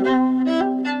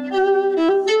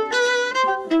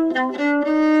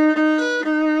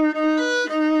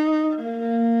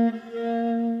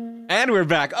 And we're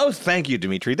back. Oh, thank you,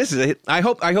 Dimitri. This is a hit. I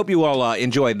hope you all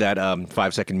enjoyed that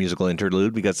 5-second musical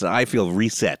interlude because I feel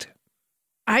reset.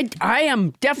 I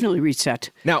am definitely reset.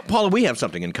 Now, Paula, we have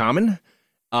something in common,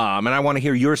 and I want to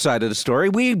hear your side of the story.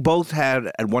 We both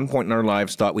had, at one point in our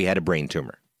lives, thought we had a brain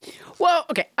tumor. Well,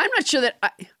 okay, I'm not sure that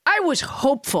I was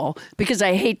hopeful because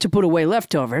I hate to put away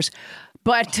leftovers.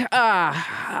 But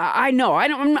I know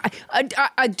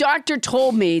a doctor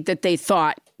told me that they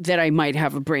thought that I might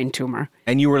have a brain tumor.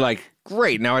 And you were like,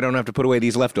 great, now I don't have to put away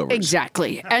these leftovers.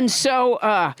 Exactly. And so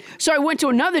I went to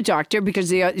another doctor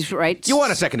because right. You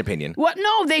want a second opinion? Well,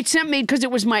 no, they sent me because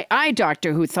it was my eye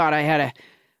doctor who thought I had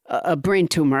a brain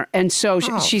tumor. And so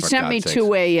she sent me to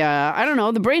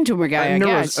the brain tumor guy, I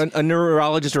guess. A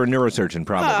neurologist or a neurosurgeon,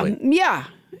 probably. Yeah.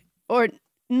 Or...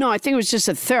 No, I think it was just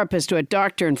a therapist who had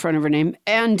doctor in front of her name.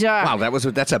 And wow,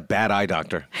 that's a bad eye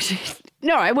doctor.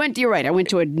 No, you're right. I went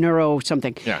to a neuro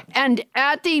something. Yeah. And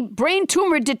at the brain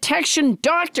tumor detection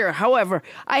doctor, however,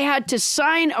 I had to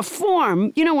sign a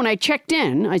form. You know, when I checked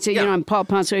in, I said, I'm Paul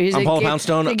Poundstone. I'm Paul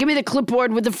Poundstone. They give me the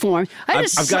clipboard with the form.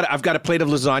 I've got a plate of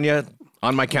lasagna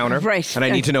on my counter, right? And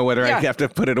I need to know whether I have to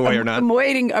put it away or not. I'm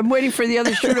waiting for the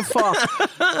other shoe to fall.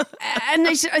 And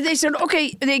they said,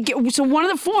 okay. So one of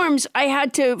the forms I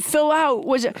had to fill out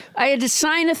was I had to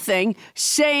sign a thing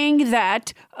saying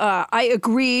that I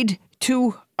agreed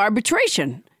to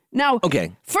arbitration. Now,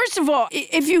 okay. First of all,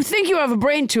 if you think you have a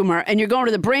brain tumor and you're going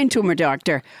to the brain tumor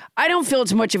doctor, I don't feel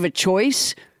it's much of a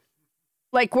choice.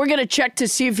 Like, we're going to check to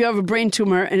see if you have a brain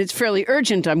tumor, and it's fairly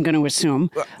urgent, I'm going to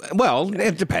assume. Well,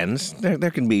 it depends.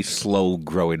 There can be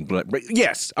slow-growing blood.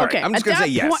 Yes. All right. I'm just going to say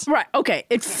yes. Right. Okay.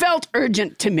 It felt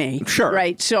urgent to me. Sure.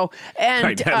 Right. So, and...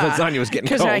 Right. That lasagna was getting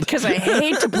cold. Because I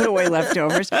hate to put away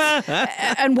leftovers.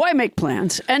 And why make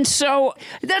plans? And so,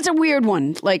 that's a weird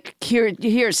one. Like,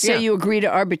 here, say you agree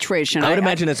to arbitration. I would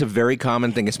imagine it's a very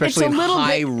common thing, especially in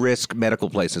high-risk medical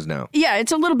places now. Yeah,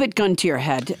 it's a little bit gun to your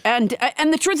head. And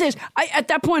the truth is, at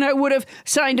that point, I would have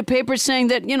signed a paper saying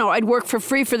that, I'd work for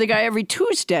free for the guy every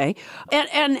Tuesday.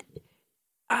 And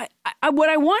what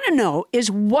I want to know is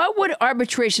what would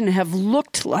arbitration have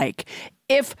looked like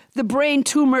if the brain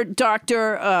tumor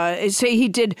doctor, say he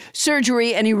did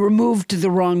surgery and he removed the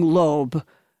wrong lobe,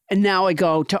 and now I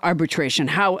go to arbitration.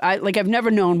 I've never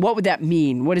known, what would that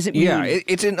mean? What does it mean? Yeah,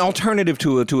 it's an alternative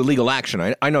to a legal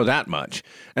action. I know that much.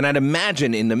 And I'd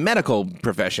imagine in the medical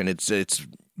profession, it's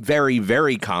very,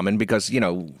 very common because,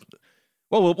 well,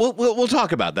 we'll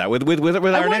talk about that with our next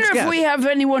guest. I wonder if we have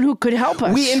anyone who could help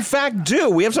us. We, in fact, do.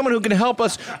 We have someone who can help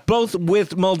us both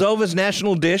with Moldova's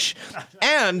national dish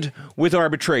and with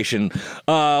arbitration.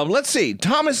 Let's see.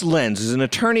 Thomas Lenz is an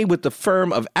attorney with the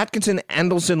firm of Atkinson,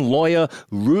 Andelson, Loya,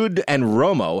 Rudd, and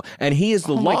Romo, and he is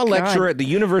the law lecturer at the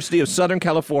University of Southern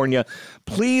California.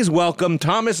 Please welcome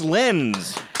Thomas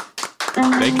Lenz.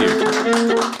 Thank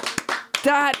you.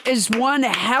 That is one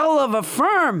hell of a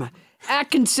firm.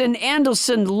 Atkinson,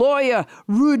 Andelson, Loya,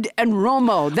 Rudd, and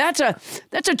Romo. That's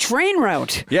a train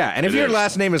route. Yeah, and if your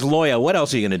last name is Loya, what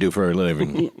else are you going to do for a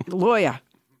living? Loya.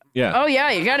 Yeah. Oh,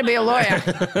 yeah, you got to be a lawyer.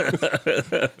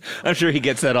 I'm sure he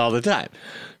gets that all the time.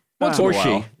 Or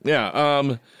she.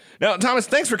 Yeah. Now, Thomas,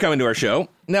 thanks for coming to our show.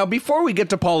 Now, before we get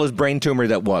to Paula's brain tumor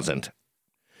that wasn't,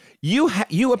 you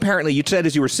apparently, you said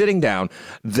as you were sitting down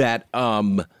that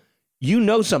you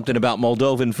know something about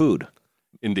Moldovan food.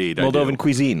 Indeed, Moldovan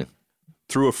cuisine.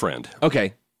 Through a friend.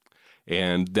 Okay.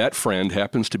 And that friend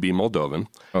happens to be Moldovan.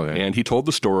 Okay. And he told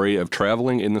the story of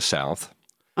traveling in the South.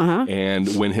 Uh-huh.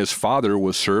 And when his father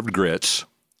was served grits,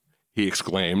 he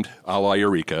exclaimed, a la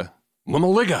Eureka,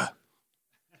 Mamaliga.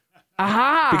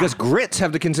 Aha! Because grits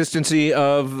have the consistency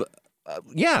of,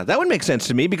 that would make sense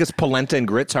to me because polenta and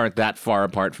grits aren't that far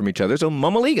apart from each other. So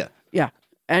Mamaliga. Yeah.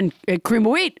 And cream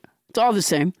of wheat. It's all the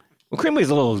same. Well, cream of wheat is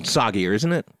a little soggier,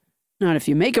 isn't it? Not if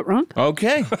you make it wrong.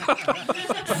 Okay.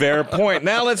 Fair point.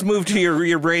 Now let's move to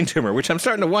your brain tumor, which I'm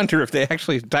starting to wonder if they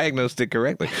actually diagnosed it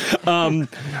correctly.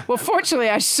 Well, fortunately,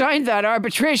 I signed that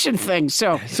arbitration thing,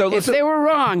 so if they were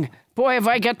wrong, boy, have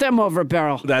I got them over a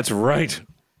barrel. That's right.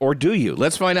 Or do you?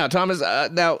 Let's find out. Tom,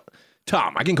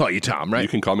 Tom, I can call you Tom, right? You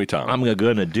can call me Tom. I'm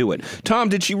going to do it. Tom,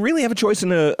 did she really have a choice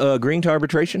in agreeing to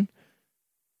arbitration?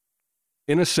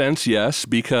 In a sense, yes,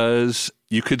 because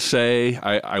you could say,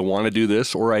 I want to do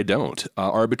this or I don't.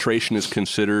 Arbitration is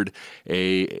considered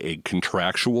a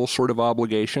contractual sort of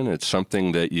obligation. It's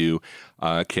something that you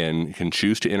can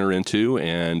choose to enter into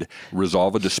and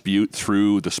resolve a dispute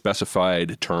through the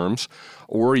specified terms.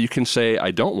 Or you can say,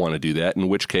 I don't want to do that, in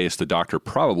which case the doctor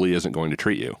probably isn't going to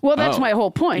treat you. Well, that's my whole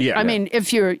point. Yeah, I mean,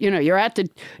 if you're at the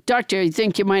doctor, you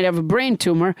think you might have a brain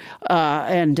tumor,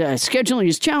 and scheduling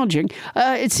is challenging,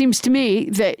 it seems to me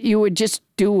that you would just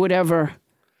do whatever.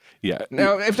 Yeah.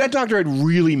 Now, if that doctor had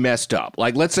really messed up,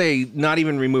 like let's say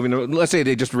let's say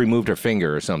they just removed her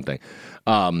finger or something,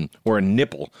 or a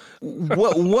nipple,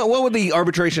 what would the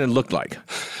arbitration have looked like?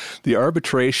 The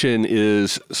arbitration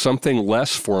is something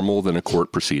less formal than a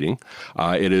court proceeding.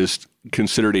 It is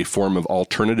considered a form of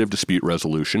alternative dispute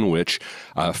resolution, which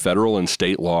federal and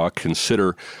state law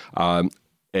consider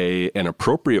an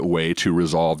appropriate way to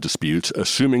resolve disputes,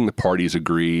 assuming the parties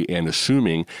agree and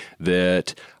assuming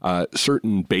that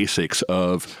certain basics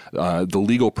of the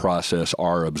legal process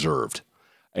are observed.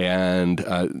 And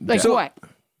What?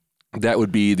 That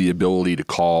would be the ability to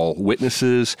call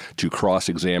witnesses, to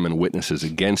cross-examine witnesses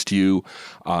against you,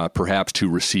 perhaps to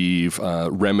receive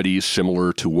remedies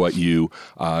similar to what you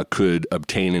could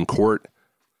obtain in court.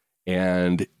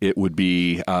 And it would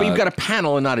be... but you've got a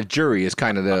panel and not a jury is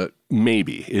kind of the...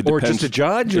 Maybe. It or depends, just a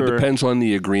judge? It depends on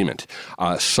the agreement.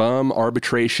 Some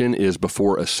arbitration is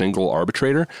before a single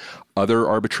arbitrator. Other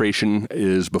arbitration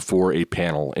is before a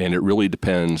panel. And it really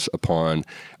depends upon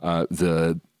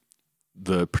the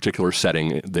particular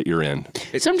setting that you're in.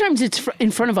 Sometimes it's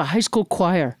in front of a high school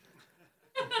choir.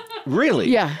 Really?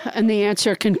 Yeah, and the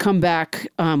answer can come back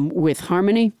with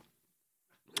harmony.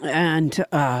 And,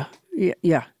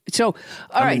 yeah. So,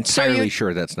 all right. I'm entirely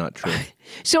sure that's not true.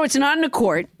 So it's not in a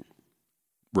court.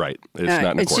 Right. It's not in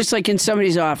a court. It's just like in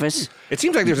somebody's office. It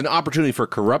seems like there's an opportunity for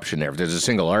corruption there if there's a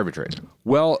single arbitrator.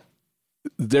 Well,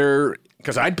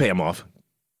 because I'd pay him off.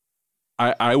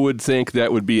 I would think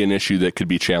that would be an issue that could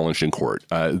be challenged in court.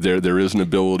 There is an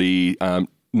ability,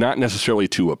 not necessarily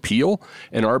to appeal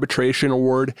an arbitration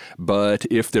award, but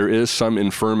if there is some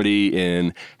infirmity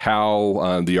in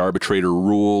how the arbitrator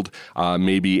ruled,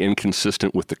 maybe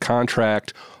inconsistent with the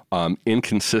contract,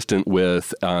 inconsistent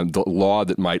with the law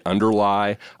that might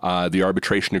underlie the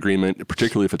arbitration agreement,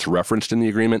 particularly if it's referenced in the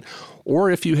agreement,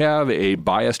 or if you have a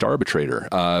biased arbitrator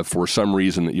for some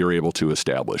reason that you're able to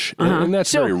establish. And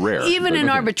that's very rare. Even in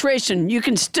arbitration, you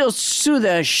can still sue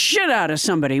the shit out of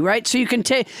somebody, right? So you can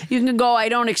go, I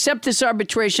don't accept this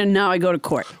arbitration, now I go to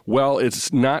court. Well,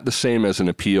 it's not the same as an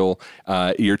appeal.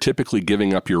 You're typically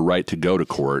giving up your right to go to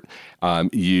court.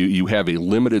 You have a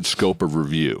limited scope of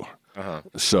review.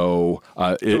 So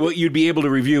what you'd be able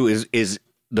to review is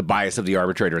the bias of the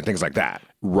arbitrator and things like that.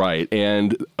 Right.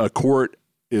 And a court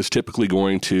is typically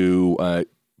going to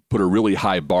put a really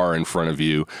high bar in front of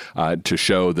you to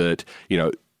show that,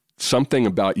 something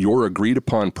about your agreed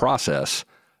upon process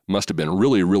must have been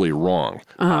really, really wrong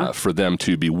for them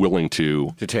to be willing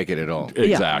to take it at all.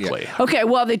 Exactly. Yeah. Okay,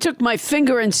 well, they took my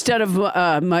finger instead of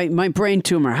my brain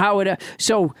tumor.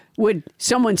 Would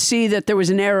someone see that there was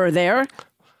an error there?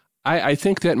 I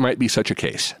think that might be such a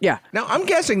case. Yeah. Now, I'm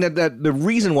guessing that the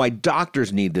reason why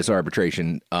doctors need this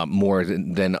arbitration more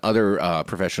than other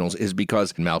professionals is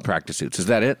because malpractice suits. Is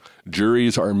that it?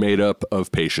 Juries are made up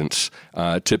of patients,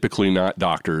 typically not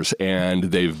doctors, and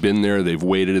they've been there, they've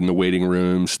waited in the waiting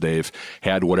rooms, they've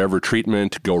had whatever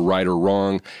treatment, go right or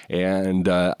wrong, and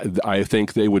I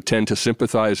think they would tend to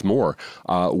sympathize more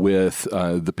with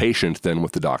the patient than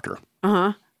with the doctor.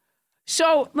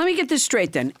 So let me get this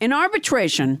straight then. In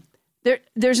arbitration,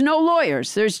 there's no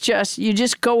lawyers. You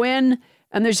just go in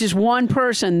and there's just one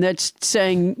person that's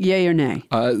saying yay or nay.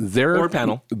 Or a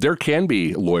panel. There can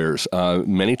be lawyers.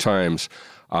 Many times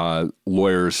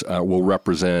lawyers will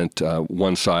represent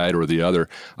one side or the other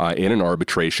in an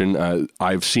arbitration.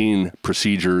 I've seen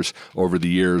procedures over the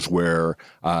years where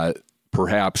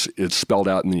perhaps it's spelled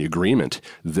out in the agreement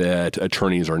that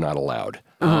attorneys are not allowed.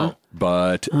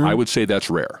 But I would say that's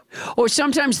rare. Or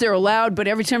sometimes they're allowed, but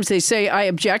every time they say, I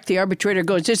object, the arbitrator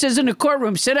goes, this isn't a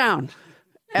courtrum, sit down.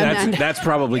 And that's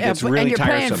probably gets really and you're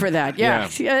tiresome. paying for that, yeah.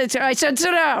 I said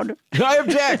sit down. I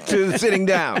object to sitting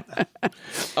down.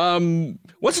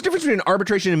 What's the difference between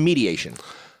arbitration and mediation?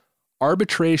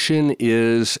 Arbitration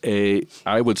is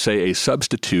I would say, a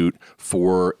substitute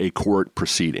for a court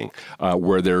proceeding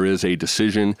where there is a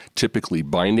decision typically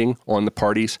binding on the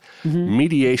parties.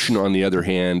 Mediation, on the other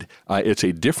hand, it's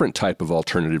a different type of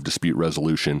alternative dispute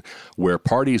resolution where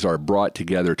parties are brought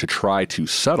together to try to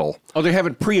settle Oh, they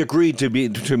haven't pre-agreed to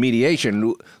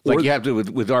mediation like you have to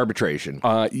with arbitration.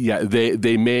 Yeah,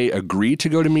 they may agree to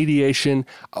go to mediation,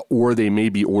 or they may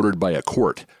be ordered by a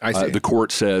court. I see. The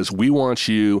court says, we want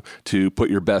you to put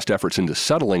your best efforts into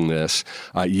settling this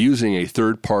using a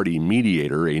third-party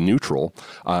mediator, a neutral,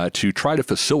 to try to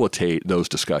facilitate those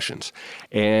discussions.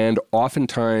 And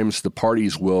oftentimes the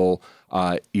parties will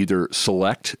either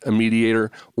select a mediator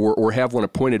or have one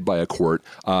appointed by a court,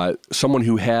 someone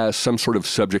who has some sort of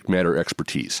subject matter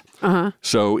expertise.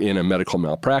 So in a medical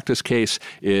malpractice case,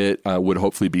 it would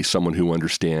hopefully be someone who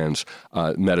understands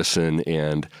medicine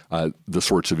and the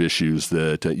sorts of issues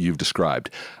that you've described.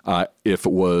 If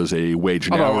it was a wage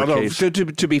and hour case...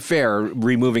 To be fair,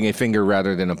 removing a finger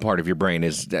rather than a part of your brain,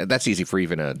 that's easy for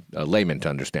even a layman to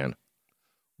understand.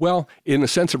 Well, in the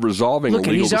sense of resolving a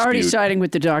legal dispute... Look, he's already siding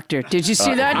with the doctor. Did you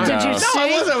see that? Did you see? No,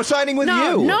 I wasn't. I was siding with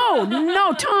you.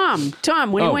 No,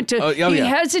 Tom. When he went to... he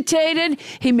hesitated.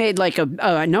 He made like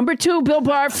a number 2 Bill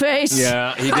Barr face.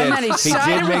 Yeah, he did. And then he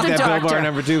sided make with the that doctor. Bill Barr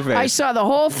number 2 face. I saw the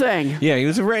whole thing. Yeah, he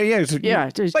was a... Yeah.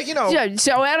 But, Yeah,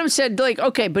 so Adam said, like,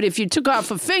 okay, but if you took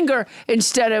off a finger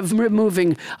instead of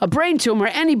removing a brain tumor,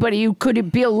 anybody, you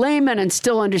could be a layman and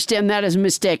still understand that as a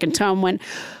mistake. And Tom went...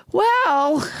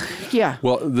 Well, yeah.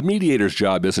 Well, the mediator's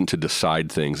job isn't to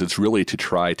decide things. It's really to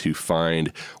try to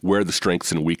find where the strengths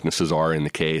and weaknesses are in the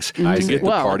case. To get the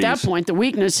parties... at that point, the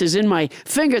weakness is in my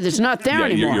finger that's not there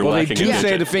anymore. You're Well, they lacking do a say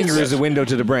digit. the finger is a window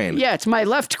to the brain. Yeah, it's my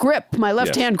left grip, my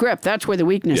left-hand grip. That's where the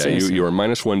weakness Yeah, is. you are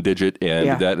minus 1 digit,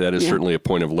 and that is Yeah. certainly a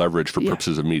point of leverage for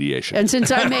purposes of mediation. And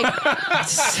since I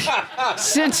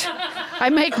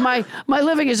make my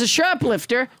living as a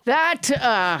shoplifter, that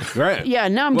Right. yeah,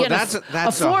 now I'm getting that's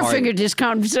a a 4-finger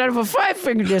discount instead of a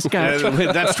 5-finger discount.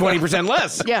 That's 20%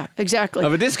 less Yeah, exactly.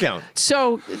 of a discount.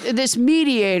 So this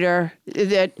mediator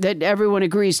that everyone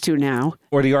agrees to now,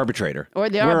 Or the arbitrator. or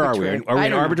the Where arbitrator. are we? Are we I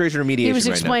in don't know. arbitration or mediation He was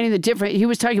right now? explaining the different. He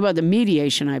was talking about the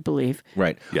mediation, I believe.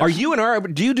 Right. Yes. Are you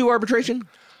do you do arbitration?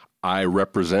 I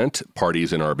represent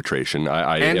parties in arbitration.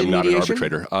 I And am in not an mediation?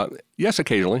 arbitrator. Yes,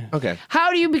 occasionally. Okay. How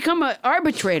do you become an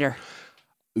arbitrator?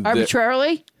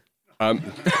 Arbitrarily?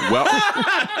 Well,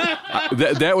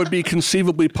 that would be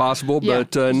conceively possible,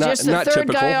 but not just the not third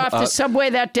typical. guy off the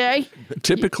subway that day.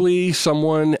 Typically,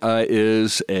 someone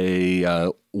is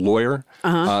a lawyer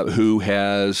who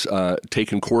has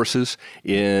taken courses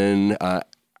in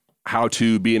how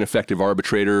to be an effective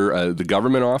arbitrator. The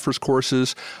government offers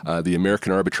courses. The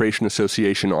American Arbitration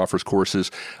Association offers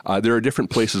courses. There are different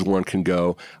places one can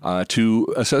go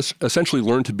to essentially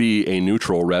learn to be a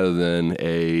neutral rather than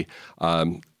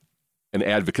an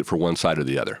advocate for one side or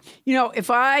the other. You know, if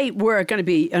I were going to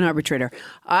be an arbitrator,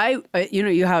 how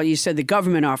you said the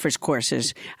government offers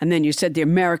courses, and then you said the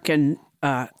American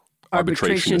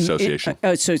Arbitration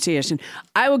Association.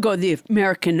 I would go to the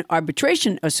American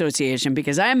Arbitration Association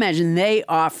because I imagine they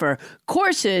offer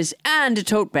courses and a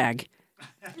tote bag.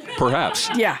 Perhaps.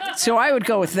 Yeah, so I would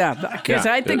go with them because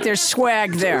I think there's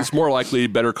swag there. It's more likely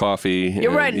better coffee.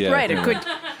 You're right, right. A good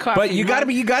coffee. But you got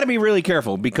to be really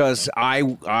careful because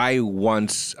I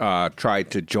once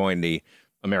tried to join the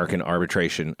American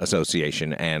Arbitration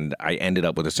Association, and I ended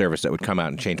up with a service that would come out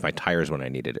and change my tires when I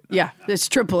needed it. Yeah, it's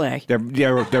AAA.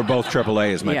 They're both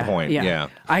AAA is my point. Yeah.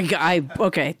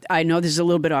 Okay. I know this is a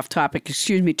little bit off topic.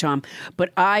 Excuse me, Tom,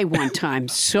 but I one time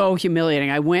so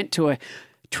humiliating. I went to a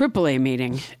AAA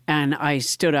meeting and I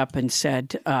stood up and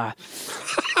said, I'm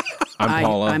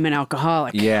Paula. I'm an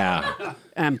alcoholic. Yeah.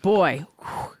 And boy,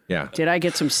 Yeah. did I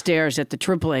get some stares at the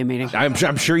AAA meeting.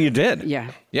 I'm sure you did.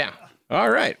 Yeah. Yeah. All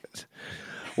right.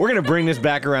 We're going to bring this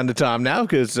back around to Tom now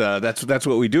because that's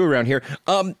what we do around here.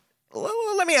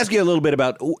 Let me ask you a little bit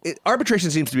about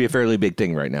arbitration. Seems to be a fairly big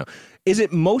thing right now. Is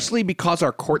it mostly because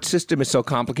our court system is so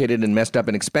complicated and messed up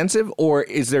and expensive, or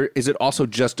is it also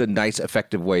just a nice,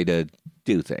 effective way to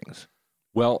do things?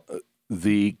 Well,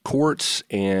 the courts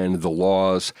and the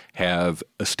laws have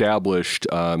established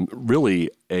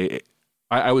really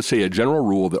I would say a general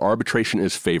rule that arbitration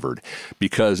is favored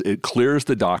because it clears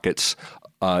the dockets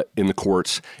in the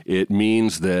courts. It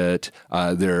means that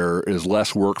there is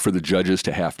less work for the judges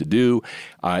to have to do.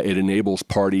 It enables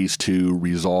parties to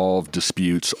resolve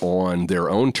disputes on their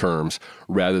own terms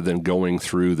rather than going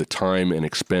through the time and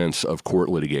expense of court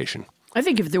litigation. I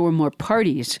think if there were more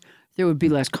parties, there would be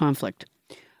less conflict.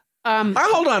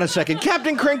 Hold on a second.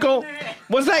 Captain Crinkle,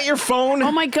 was that your phone?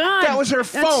 Oh, my God. That was her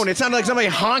phone. It sounded like somebody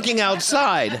honking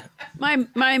outside.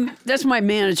 That's my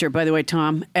manager, by the way,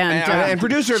 Tom. And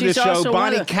producer of she's this show, also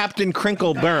one Bonnie of the- Captain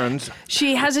Crinkle Burns.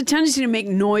 She has a tendency to make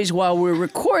noise while we're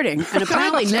recording, and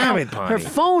apparently now Damn it, Bonnie. her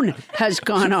phone has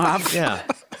gone off. Yeah.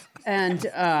 And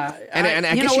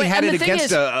I guess she had it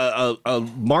against a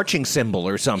marching cymbal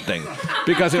or something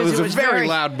because it was a very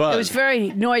loud buzz. It was very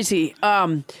noisy.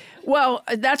 Well,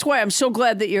 that's why I'm so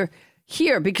glad that you're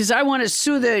here, because I want to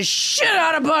sue the shit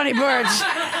out of Bonnie Burns.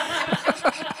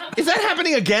 Is that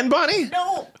happening again, Bonnie?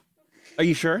 No. Are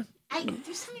you sure?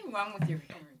 There's something wrong with your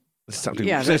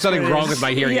hearing. There's something wrong with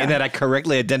my hearing Yeah. in that I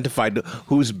correctly identified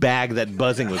whose bag that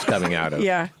buzzing was coming out of.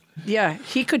 Yeah.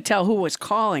 He could tell who was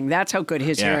calling. That's how good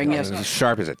his hearing is. As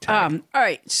sharp as a tack. All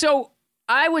right. So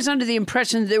I was under the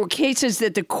impression that there were cases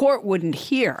that the court wouldn't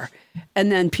hear,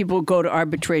 and then people would go to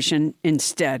arbitration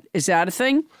instead. Is that a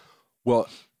thing? Well,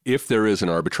 if there is an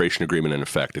arbitration agreement in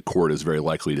effect, a court is very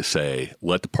likely to say,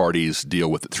 let the parties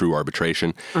deal with it through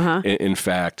arbitration. In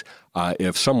fact,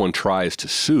 if someone tries to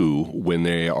sue when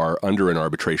they are under an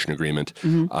arbitration agreement,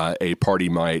 a party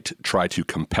might try to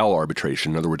compel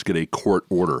arbitration. In other words, get a court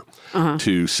order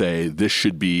to say this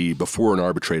should be before an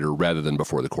arbitrator rather than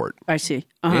before the court. I see.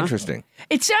 Interesting.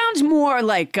 It sounds more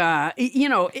like,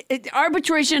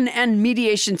 arbitration and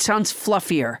mediation sounds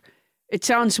fluffier. It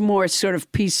sounds more sort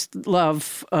of peace,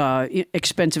 love,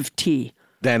 expensive tea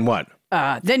Then what?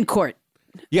 than court.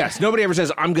 Yes, nobody ever says,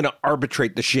 I'm going to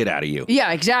arbitrate the shit out of you.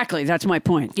 Yeah, exactly. That's my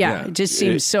point. Yeah. It just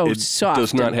seems so soft. It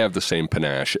does not have the same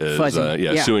panache as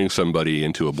Fuzzy. suing somebody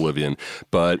into oblivion,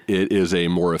 but it is a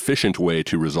more efficient way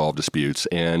to resolve disputes,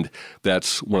 and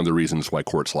that's one of the reasons why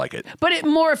courts like it. But it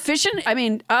more efficient? I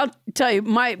mean, I'll tell you,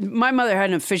 my mother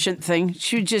had an efficient thing.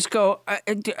 She would just go,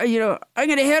 I'm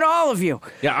going to hit all of you.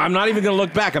 Yeah, I'm not even going to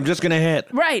look back. I'm just going to hit.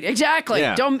 Right, exactly.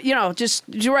 Yeah. Don't, just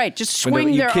swing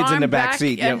you their kids arm in the back back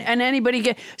seat, and, yep. and anybody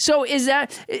get. So is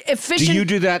that efficient? Do you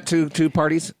do that to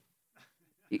parties?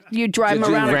 You drive Do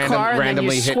them around random- a car and then you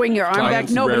randomly hit swing your arm back?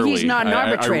 Clients No, but he's rarely. not an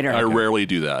arbitrator. I rarely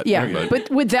do that. Yeah, but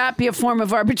would that be a form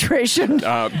of arbitration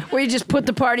where you just put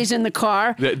the parties in the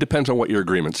car? It depends on what your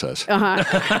agreement says. And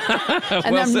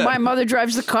then said. my mother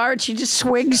drives the car and she just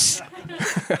swings.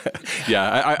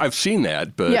 Yeah, I've seen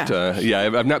that, but Yeah.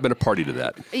 I've not been a party to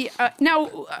that.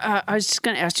 Now, I was just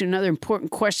going to ask you another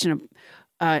important question.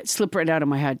 It slipped right out of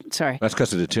my head. Sorry. That's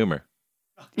because of the tumor.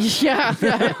 Yeah.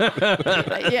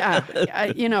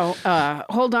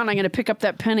 Hold on. I'm going to pick up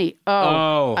that penny.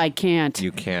 Oh. I can't.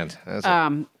 You can't.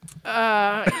 I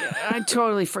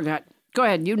totally forgot. Go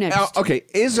ahead. You next. Okay.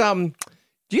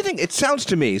 Do you think, it sounds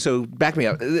to me, so back me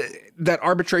up, that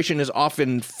arbitration is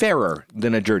often fairer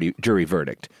than a jury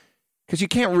verdict? Because you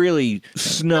can't really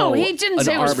snow No, he didn't an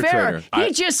say it was arbitrator. fair.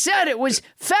 He just said it was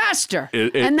faster.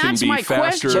 It and can that's be my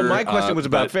faster, question. So my question was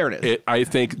about but fairness. I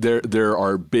think there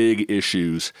are big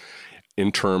issues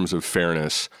in terms of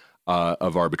fairness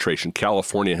of arbitration.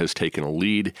 California has taken a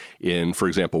lead in, for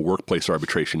example, workplace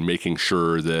arbitration, making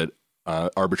sure that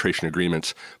arbitration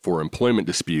agreements for employment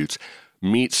disputes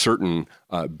meet certain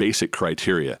basic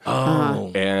criteria.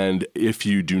 And if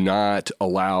you do not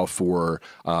allow for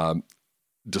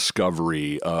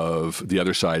discovery of the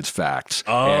other side's facts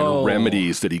and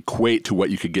remedies that equate to what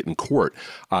you could get in court,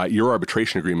 your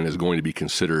arbitration agreement is going to be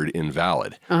considered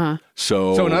invalid.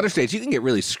 So in other states, you can get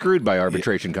really screwed by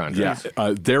arbitration contracts.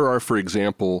 there are, for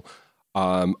example,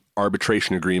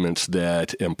 arbitration agreements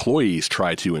that employees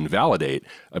try to invalidate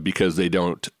because they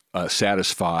don't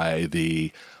satisfy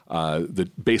the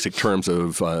basic terms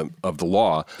of the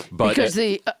law, but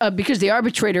because the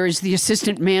arbitrator is the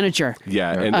assistant manager.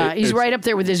 Yeah, and He's right up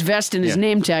there with his vest and his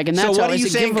name tag, and that's So what are always you a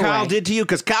saying giveaway. Kyle did to you?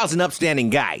 Because Kyle's an upstanding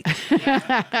guy.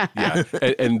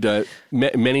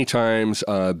 many times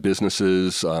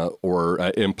businesses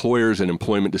or employers in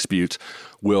employment disputes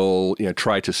will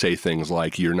try to say things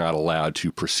like you're not allowed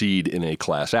to proceed in a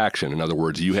class action. In other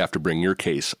words, you have to bring your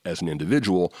case as an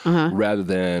individual rather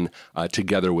than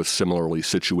together with similarly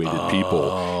situated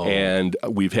people. And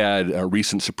we've had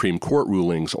recent Supreme Court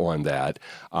rulings on that,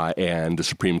 and the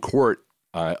Supreme Court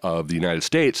of the United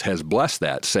States has blessed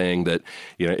that, saying that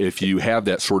if you have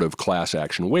that sort of class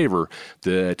action waiver,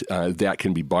 that that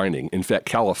can be binding. In fact,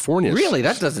 California's Really?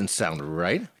 That doesn't sound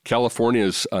right.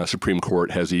 California's Supreme Court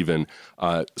has even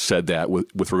said that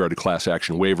with regard to class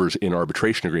action waivers in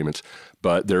arbitration agreements.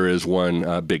 But there is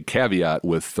one big caveat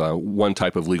with one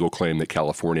type of legal claim that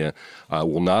California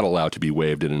will not allow to be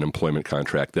waived in an employment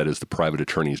contract. That is the Private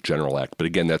Attorneys General Act. But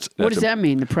again, that's What does that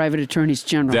mean, the private attorneys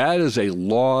general? that is a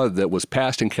law that was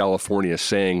passed in California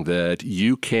saying that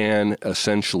you can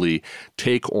essentially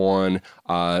take on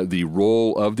the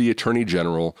role of the Attorney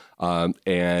General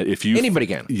And if you Anybody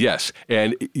can. Yes,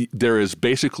 and there is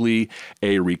basically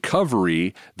a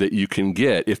recovery that you can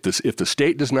get if the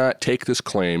state does not take this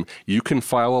claim. You can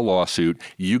file a lawsuit.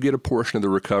 You get a portion of the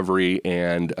recovery,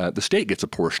 and the state gets a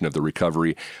portion of the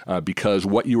recovery because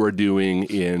what you are doing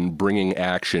in bringing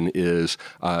action is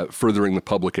furthering the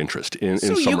public interest. In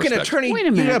So some you can respects. Wait a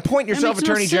you minute. can appoint That yourself makes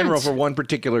no attorney general sense. for one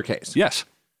particular case. Yes.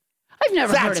 I've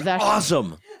never heard That's of that.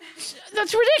 awesome.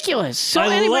 That's ridiculous. So I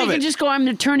anybody love can it. just go, I'm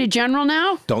the attorney general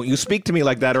now? Don't you speak to me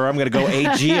like that, or I'm going to go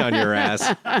AG on your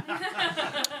ass.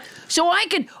 So I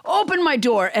could open my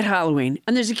door at Halloween,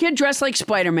 and there's a kid dressed like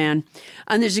Spider-Man,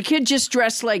 and there's a kid just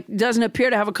dressed like, doesn't appear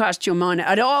to have a costume on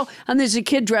at all, and there's a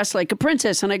kid dressed like a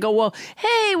princess, and I go, well,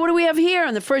 hey, what do we have here?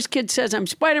 And the first kid says, I'm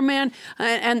Spider-Man,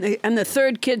 and the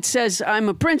third kid says, I'm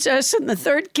a princess, and the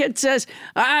third kid says,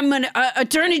 I'm an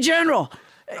attorney general.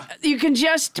 You can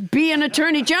just be an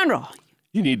attorney general.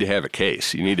 You need to have a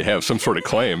case. You need to have some sort of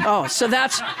claim. Oh, so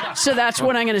that's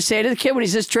what I'm going to say to the kid when he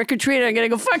says trick or treat. I'm going to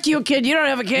go, fuck you, kid. You don't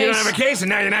have a case. You don't have a case, and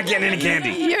now you're not getting any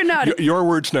candy. You're not. Your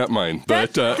words, not mine.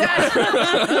 But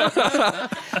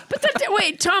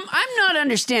Wait, Tom, I'm not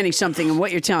understanding something in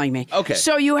what you're telling me. Okay.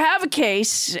 So you have a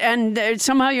case, and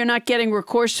somehow you're not getting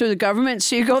recourse through the government,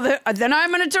 so you go, then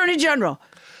I'm an attorney general.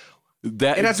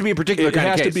 that It has to be a particular kind of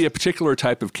It has case. to be a particular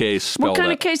type of case spelled What kind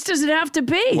out. of case does it have to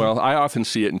be? Well, I often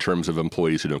see it in terms of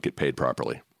employees who don't get paid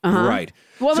properly. Right.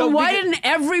 Well, So then why because- didn't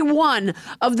every one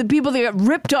of the people that got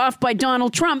ripped off by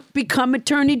Donald Trump become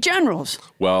attorney generals?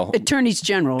 Well, Attorneys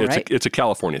general, right? it's a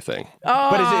California thing.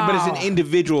 But it's an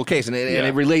individual case, and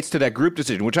it relates to that group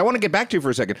decision, which I want to get back to for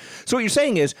a second. So what you're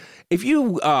saying is, if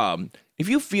you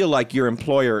feel like your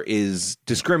employer is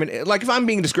discriminating, like if I'm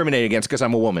being discriminated against because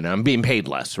I'm a woman, I'm being paid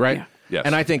less, right? Yeah. Yes.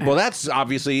 And I think, well, that's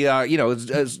obviously, it's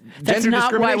That's gender not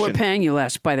why discrimination. we're paying you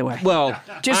less, by the way. Well,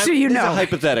 Just so you it's know. a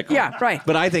hypothetical. Yeah, right.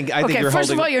 But I think okay, you're first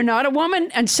holding. of all, you're not a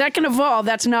woman, and second of all,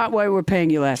 that's not why we're paying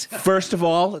you less. First of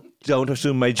all, don't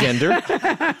assume my gender.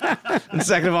 And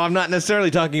second of all, I'm not necessarily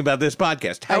talking about this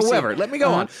podcast. I see. However, let me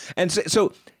go on. And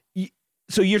so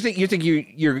you think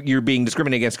you're being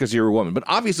discriminated against because you're a woman, but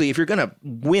obviously, if you're going to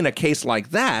win a case like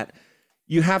that,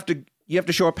 you have to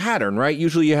show a pattern, right?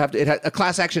 Usually, you have to. A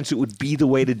class action suit would be the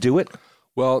way to do it.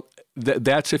 Well,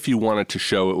 that's if you wanted to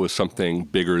show it was something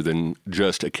bigger than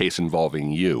just a case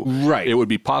involving you. Right. It would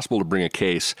be possible to bring a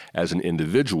case as an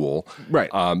individual. Right.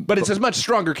 But it's a much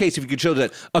stronger case if you could show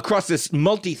that across this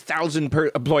multi-thousand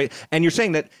per employee. And you're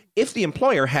saying that if the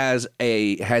employer has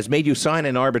made you sign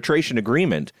an arbitration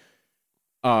agreement,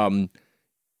 then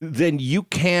you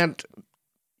can't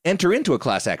enter into a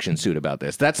class action suit about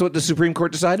this. That's what the Supreme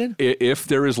Court decided? If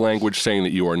there is language saying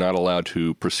that you are not allowed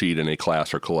to proceed in a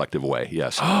class or collective way,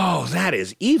 yes. Oh, that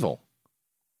is evil.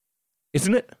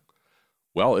 Isn't it?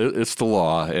 Well, it's the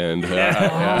law, and Oh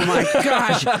my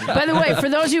gosh! By the way, for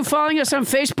those of you following us on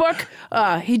Facebook,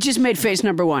 he just made face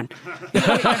number one.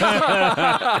 Yeah,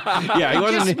 he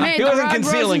Just made he the wasn't Rod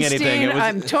concealing anything.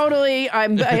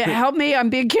 Rosenstein. Help me! I'm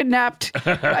being kidnapped.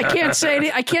 I can't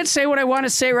say what I want to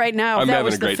say right now. I'm that having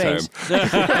was a great the face. time.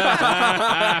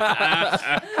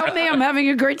 Help me! I'm having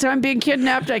a great time being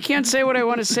kidnapped. I can't say what I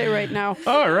want to say right now.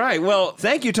 All right. Well,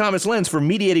 thank you, Thomas Lenz, for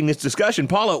mediating this discussion.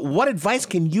 Paula, what advice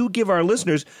can you give our listeners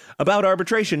about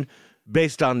arbitration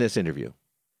based on this interview?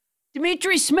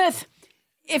 Dimitri Smith,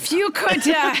 if you could,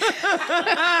 could I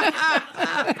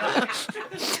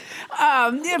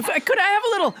have a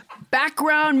little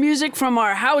background music from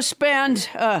our house band,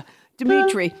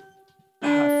 Dimitri?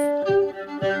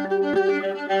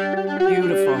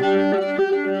 Beautiful.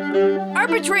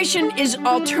 Arbitration is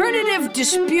alternative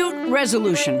dispute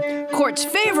resolution. Courts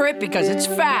favor it because it's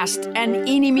fast, and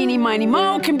eeny, meeny, miny,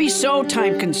 mo can be so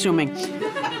time-consuming.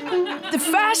 The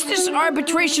fastest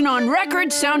arbitration on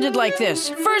record sounded like this.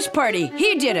 First party,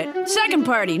 he did it. Second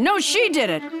party, no, she did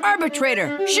it.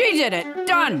 Arbitrator, she did it.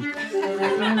 Done.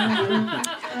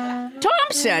 Tom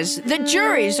says that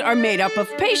juries are made up of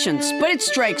patients, but it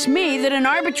strikes me that an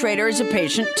arbitrator is a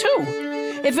patient too.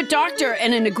 If a doctor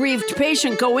and an aggrieved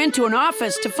patient go into an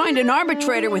office to find an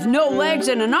arbitrator with no legs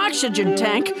and an oxygen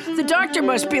tank, the doctor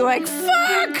must be like,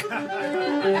 fuck!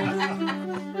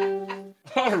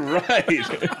 All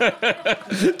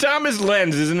right. Thomas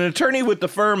Lenz is an attorney with the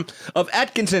firm of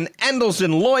Atkinson,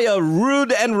 Andelson, Loya,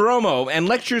 Rude, and Romo, and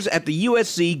lectures at the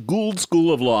USC Gould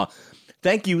School of Law.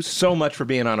 Thank you so much for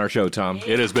being on our show, Tom.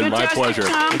 It has been my Fantastic, pleasure.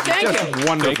 Tom. Thank you.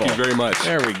 Wonderful. Thank you very much.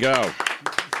 There we go.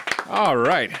 All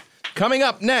right. Coming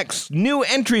up next, new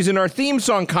entries in our theme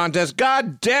song contest.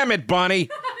 God damn it, Bonnie.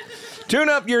 Tune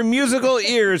up your musical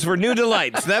ears for new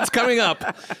delights. That's coming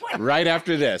up right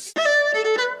after this.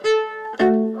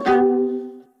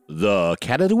 The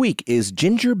cat of the week is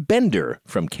Ginger Bender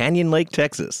from Canyon Lake,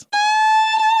 Texas.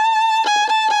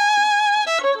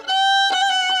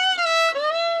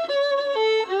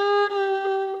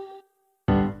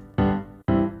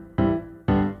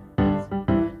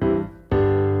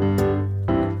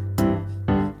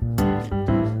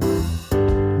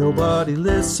 Nobody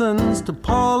listens to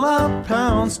Paula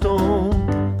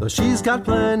Poundstone, though she's got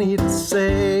plenty to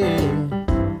say.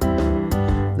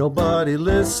 Nobody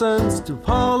listens to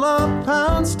Paula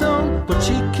Poundstone, but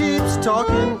she keeps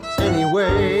talking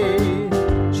anyway.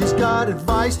 She's got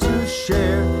advice to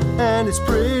share, and it's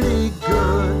pretty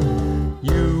good.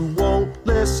 You won't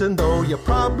listen, though you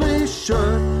probably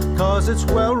should, 'cause it's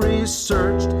well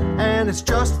researched, and it's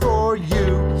just for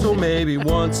you. So maybe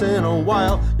once in a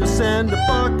while, you'll send a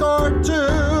buck or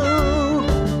two.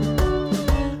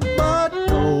 But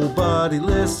nobody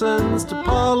listens to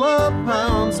Paula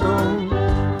Poundstone.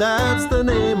 That's the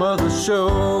name of the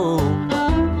show.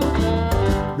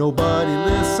 Nobody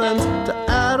listens to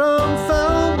Adam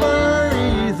Felber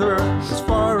either, as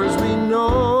far as we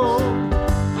know.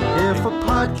 If a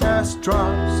podcast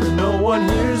drops and no one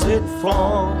hears it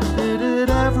fall, did it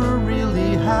ever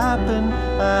really happen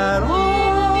at all?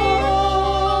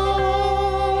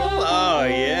 Oh,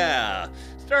 yeah.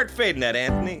 Start fading that,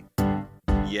 Anthony.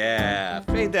 Yeah,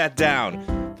 fade that down.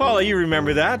 Paula, you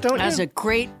remember that, don't you? That's a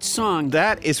great song.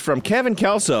 That is from Kevin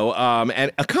Kelso,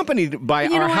 and accompanied by You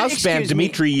know our what? house band, Excuse me.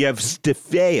 Dmitry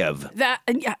Yevstafeyev.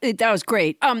 That was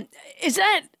great. Is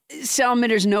that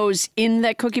Salamander's nose in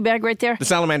that cookie bag right there? The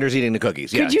salamander's eating the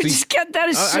cookies. Yeah. Could you See- just get that?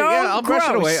 Is so yeah, I'll gross. brush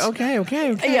it away. Okay.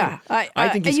 Yeah, I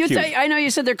think it's cute. I know you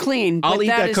said they're clean. I'll but eat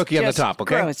that is cookie on the just top,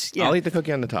 okay? Gross. Yeah. I'll eat the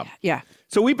cookie on the top. Yeah.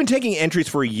 So we've been taking entries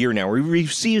for a year now. We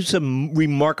received some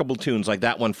remarkable tunes like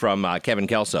that one from Kevin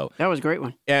Kelso. That was a great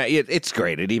one. It's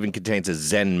great. It even contains a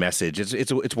Zen message.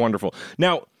 It's wonderful.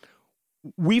 Now,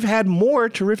 we've had more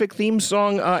terrific theme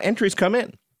song entries come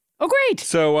in. Oh, great.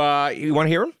 So you want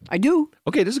to hear them? I do.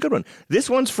 Okay, this is a good one. This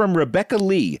one's from Rebecca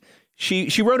Lee.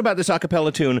 She wrote about this a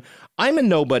cappella tune. I'm a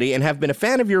nobody and have been a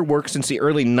fan of your work since the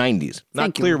early 90s. Not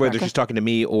Thank you, clear whether Rebecca. she's talking to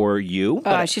me or you.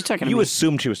 but She's talking to you me.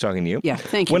 assumed she was talking to you. Yeah,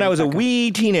 thank you, When I was a Rebecca.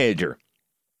 wee teenager, I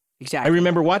Exactly.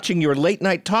 remember watching your late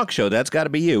night talk show, That's Gotta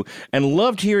Be You, and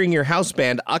loved hearing your house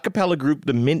band a cappella group,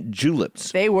 the Mint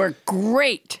Juleps. They were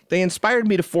great. They inspired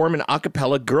me to form an a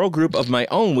cappella girl group of my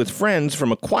own with friends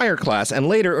from a choir class and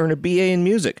later earn a BA in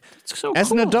music. It's so As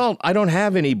an cool. adult, I don't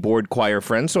have any bored choir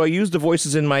friends, so I use the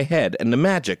voices in my head and the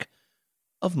magic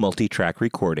of multi-track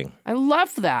recording. I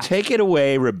love that. Take it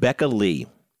away, Rebecca Lee.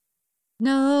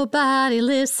 Nobody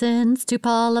listens to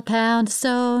Paula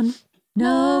Poundstone.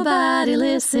 Nobody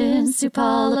listens to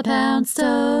Paula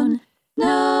Poundstone.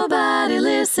 Nobody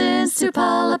listens to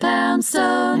Paula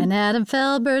Poundstone. And Adam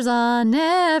Felber's on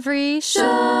every show.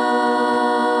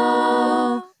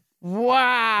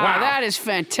 Wow, that is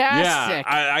fantastic.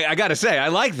 I got to say, I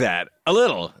like that a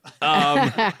little.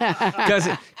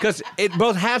 Because it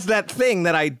both has that thing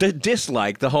that I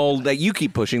dislike, the whole that you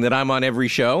keep pushing, that I'm on every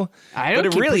show. I don't But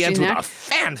it keep really ends pushing with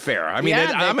that. a fanfare. I mean,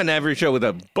 Yeah, I'm on every show with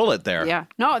a bullet there. Yeah.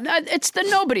 No, it's the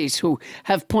nobodies who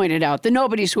have pointed out. The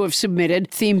nobodies who have submitted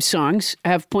theme songs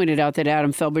have pointed out that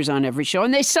Adam Felber's on every show,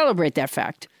 and they celebrate that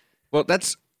fact. Well,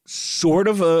 that's sort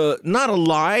of not a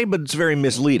lie, but it's very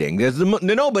misleading.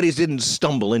 The nobodies didn't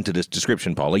stumble into this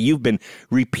description, Paula. You've been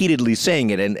repeatedly saying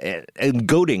it and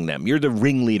goading them. You're the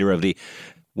ringleader of the.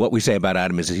 What we say about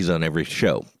Adam is that he's on every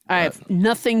show. I have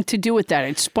nothing to do with that.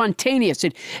 It's spontaneous.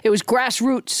 It was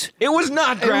grassroots. It was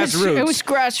not grassroots. It was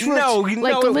grassroots. No, like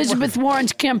no, Elizabeth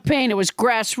Warren's campaign. It was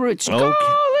grassroots. Okay.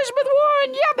 Go, Elizabeth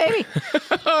Warren. Yeah, baby.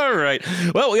 All right.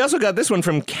 Well, we also got this one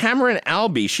from Cameron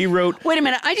Albee. She wrote, Wait a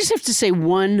minute. I just have to say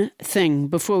one thing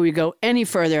before we go any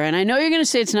further. And I know you're going to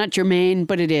say it's not germane,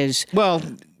 but it is. well,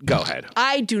 go ahead.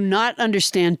 I do not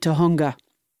understand Tahunga,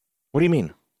 What do you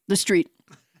mean? the street.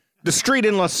 The street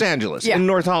in Los Angeles, Yeah. in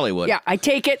North Hollywood. Yeah, I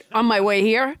take it on my way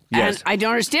here, Yes. and I don't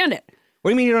understand it. What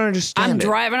do you mean you don't understand I'm it?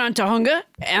 driving on Tahunga,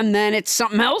 and then it's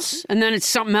something else, and then it's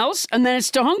something else, and then it's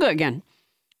Tahunga again.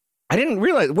 I didn't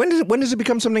realize. When does it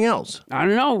become something else? I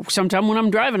don't know. Sometime when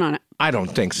I'm driving on it. I don't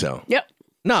think so. Yep.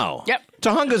 No. Yep.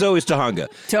 Tahunga's always Tahunga.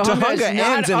 Tahunga is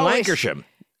not ends in always- Lancashire.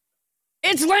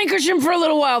 It's Lancashire for a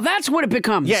little while. That's what it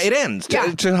becomes. Yeah, it ends. Yeah.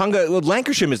 Tahunga, well,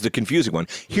 Lancashire is the confusing one.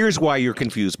 Here's why you're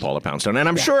confused, Paula Poundstone. And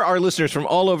I'm sure our listeners from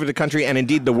all over the country and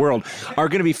indeed the world are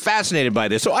going to be fascinated by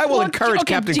this. So I will Well, encourage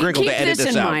okay, Captain Crinkle keep to edit this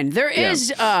this in out. mind. There Yeah.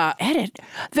 is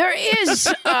There is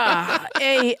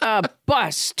a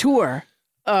bus tour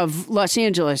of Los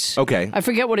Angeles. Okay. I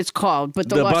forget what it's called, but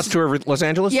the bus tour of Los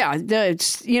Angeles? Yeah,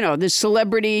 the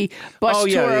celebrity bus Oh,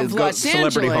 yeah, tour yeah, of go- Los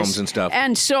celebrity Angeles. homes and stuff.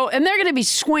 And they're going to be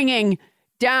swinging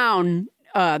down.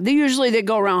 They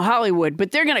go around Hollywood,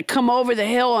 but they're going to come over the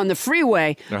hill on the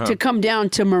freeway to come down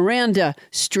to Miranda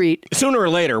Street. Sooner or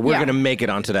later, we're going to make it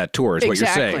onto that tour, is what you're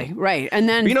saying. Exactly, right. And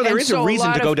then there is a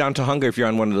reason to go down Tujunga if you're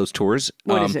on one of those tours.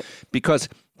 What is it? Because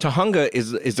Tujunga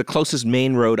is the closest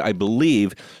main road, I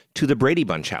believe, to the Brady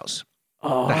Bunch house.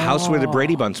 Oh. The house where the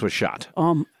Brady Bunch was shot.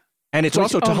 And it's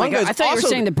also Tujunga. I thought you were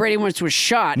saying the Brady Bunch was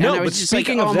shot. No, and I was but just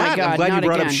speaking like, of that, God, I'm glad you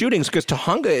brought again. up shootings because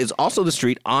Tujunga is also the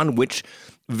street on which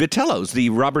Vitello's, the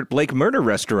Robert Blake murder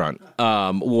restaurant,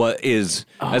 is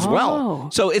as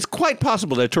well. So it's quite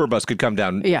possible that a tour bus could come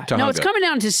down Tujunga. No, it's coming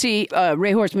down to see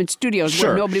Ray Horseman Studios,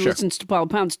 where Nobody Listens to Paula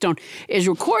Poundstone is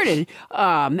recorded.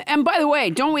 And by the way,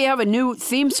 don't we have a new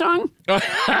theme song?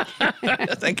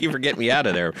 Thank you for getting me out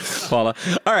of there, Paula.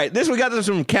 All right, we got this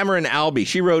from Cameron Albee.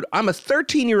 She wrote, I'm a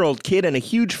 13-year-old kid and a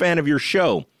huge fan of your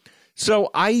show. So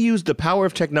I used the power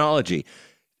of technology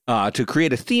to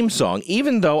create a theme song,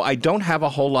 even though I don't have a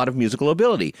whole lot of musical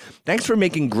ability. Thanks for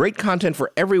making great content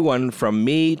for everyone from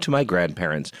me to my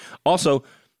grandparents. Also,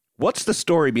 what's the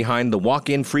story behind the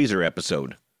walk-in freezer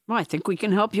episode? Well, I think we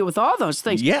can help you with all those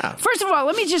things. Yeah. First of all,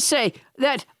 let me just say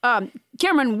that,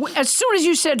 Cameron, as soon as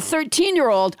you said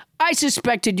 13-year-old, I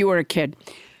suspected you were a kid.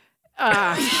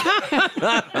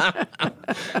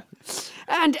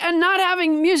 And not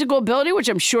having musical ability, which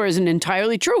I'm sure isn't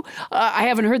entirely true. I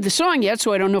haven't heard the song yet,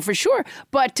 so I don't know for sure.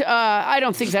 But I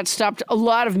don't think that stopped a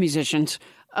lot of musicians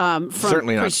from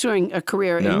pursuing a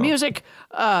career in music.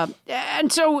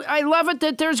 And so I love it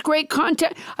that there's great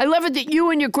content. I love it that you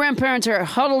and your grandparents are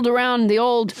huddled around the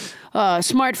old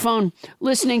smartphone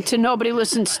listening to Nobody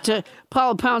Listens to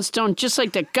Paula Poundstone, just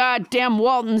like the goddamn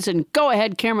Waltons. And go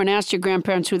ahead, Cameron, ask your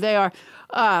grandparents who they are.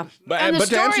 And the but to answer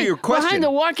story your question, behind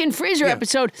the walk-in freezer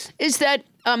episode is that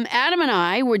Adam and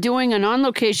I were doing an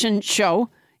on-location show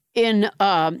in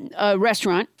a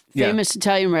restaurant, famous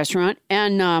Italian restaurant,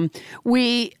 and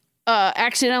we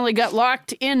accidentally got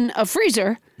locked in a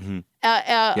freezer.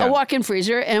 A walk-in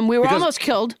freezer, and we were almost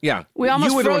killed. Yeah. We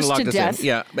almost froze to death.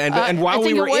 Yeah. And while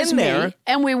we were in there...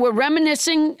 And we were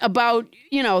reminiscing about,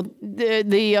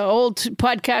 the old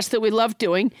podcast that we loved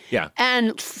doing. Yeah.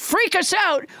 And freak us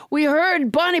out, we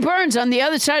heard Bonnie Burns on the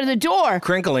other side of the door.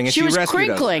 Crinkling, and she was rescued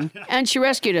crinkling, and she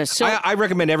rescued us. So I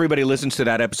recommend everybody listens to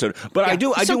that episode. But I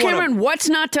do So, Cameron, what's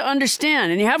not to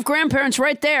understand? And you have grandparents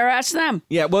right there. Ask them.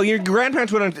 Yeah, well, your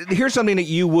grandparents would... Here's something that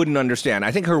you wouldn't understand.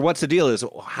 I think her what's the deal is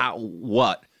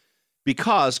what?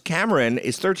 Because Cameron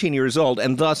is 13 years old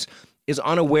and thus is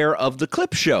unaware of the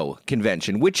clip show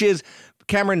convention, which is,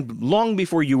 Cameron, long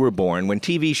before you were born, when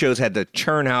TV shows had to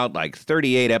churn out like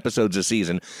 38 episodes a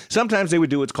season, sometimes they would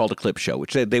do what's called a clip show,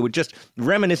 which they would just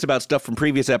reminisce about stuff from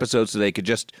previous episodes so they could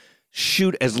just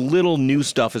shoot as little new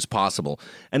stuff as possible.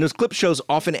 And those clip shows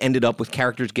often ended up with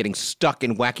characters getting stuck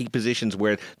in wacky positions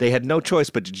where they had no choice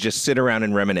but to just sit around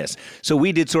and reminisce. So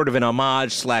we did sort of an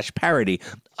homage/parody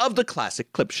of the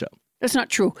classic clip show. That's not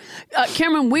true.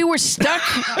 Cameron, we were stuck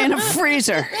in a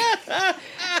freezer.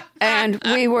 And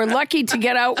we were lucky to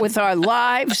get out with our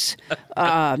lives.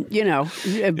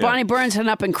 Bonnie Burns had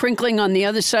up and crinkling on the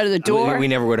other side of the door. We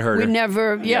never would have heard her. We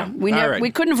never,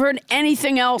 we couldn't have heard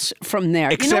anything else from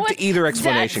there. Except either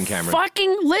explanation, Cameron.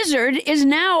 Fucking lizard is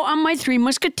now on my Three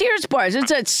Musketeers bars. It's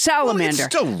a salamander. Well, it's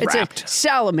still wrapped. It's a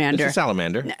salamander. It's a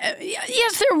salamander.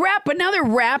 Yes, they're wrapped, but now they're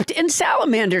wrapped in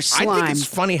salamander slime. I think it's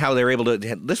funny how they're able to.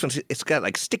 This one, it's got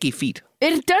like sticky feet.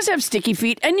 It does have sticky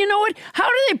feet. And you know what? How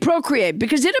do they procreate?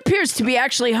 Because it appears to be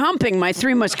actually humping my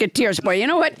Three Musketeers bar. You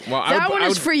know what? Well, that one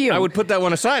is for you. I would put that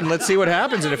one aside and let's see what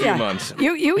happens in a few months.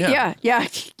 Yeah.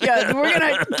 We're going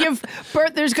to give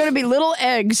birth. There's going to be little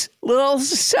eggs, little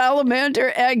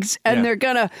salamander eggs, and they're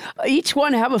going to each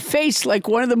one have a face like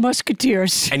one of the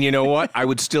Musketeers. And you know what? I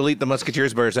would still eat the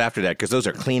Musketeers bars after that because those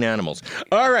are clean animals.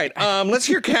 All right. Let's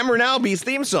hear Cameron Albee's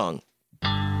theme song.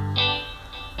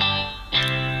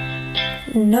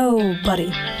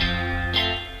 Nobody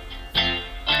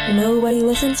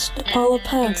listens to Paula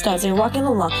Poundstone as you're walking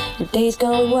along. Your day's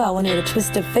going well. When in a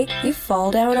twist of fate, you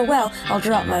fall down a well. I'll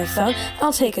drop my phone,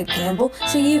 I'll take a gamble,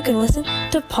 so you can listen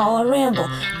to Paula ramble.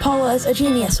 Paula is a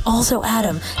genius, also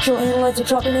Adam. She'll analyze the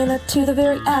drop banana to the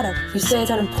very atom. You say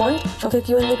it's unimportant, she'll kick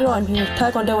you in the groin. You're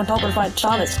taekwondo and help her find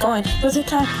Thomas coin. Was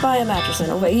attacked by a mattress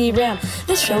and away he ran.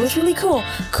 This show is really cool.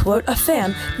 Quote a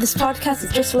fan. This podcast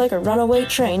is just like a runaway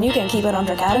train. You can keep it on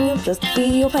track, Adam, you'll just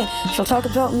feel pain. She'll talk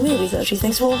about movies that she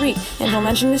thinks will read, and she'll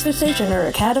mention Mr. Satan or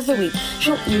a cat of the week.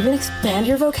 She'll even expand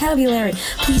your vocabulary.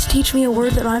 Please teach me a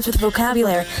word that rhymes with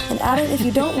vocabulary. And Adam, if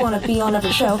you don't want to be on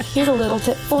every show, here's a little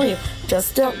tip for you.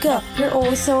 Just don't go. You're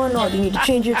always so annoyed. You need to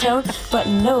change your tone, but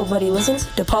nobody listens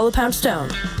to Paula Poundstone.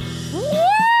 Woo!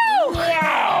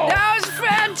 Wow! That was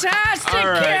fantastic! Fantastic,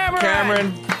 All right,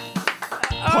 Cameron.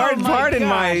 Pardon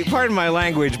my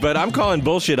language, but I'm calling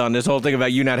bullshit on this whole thing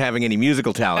about you not having any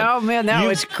musical talent. Oh, man, that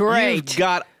was great.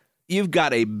 You've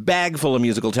got a bag full of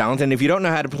musical talent, and if you don't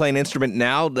know how to play an instrument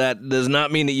now, that does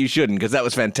not mean that you shouldn't, because that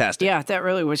was fantastic. Yeah, that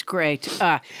really was great.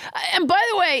 And by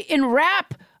the way, in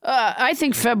rap, I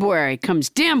think February comes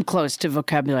damn close to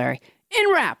vocabulary.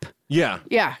 In rap. Yeah.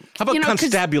 Yeah. How about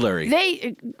constabulary?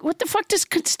 What the fuck does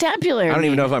constabulary I don't mean?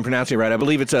 even know if I'm pronouncing it right. I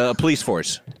believe it's a police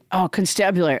force. Oh,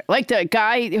 constabulary. Like the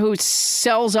guy who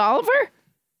sells Oliver?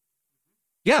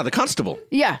 Yeah, the constable.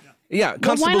 Yeah. Yeah, But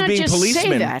constable why not being just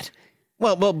policeman. say that?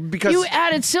 Well, because You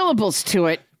added syllables to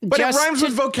it. but it rhymes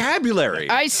with vocabulary.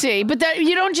 I see, but that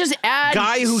you don't just add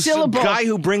syllables. Guy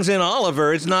who brings in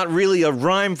Oliver is not really a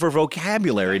rhyme for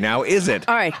vocabulary now, is it?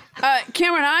 All right.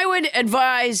 Cameron, I would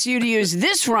advise you to use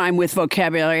this rhyme with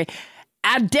vocabulary.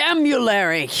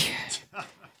 Adamulary.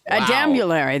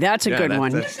 Adamulary. That's a good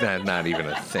one. That's not even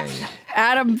a thing.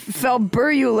 Adam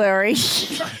Felburulary.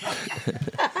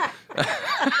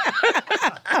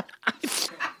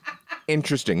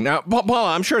 Interesting. Now,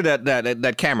 Paula, I'm sure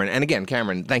that Cameron, and again,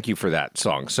 Cameron, thank you for that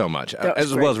song so much,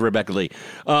 as well as Rebecca Lee.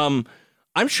 I'm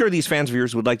sure these fans of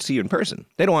yours would like to see you in person.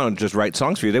 They don't want to just write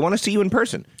songs for you. They want to see you in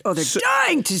person. Oh, they're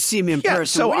dying to see me in person.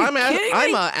 So Are you kidding me?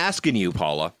 I'm asking you,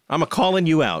 Paula. I'm calling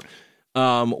you out.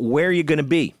 Where are you going to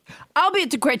be? I'll be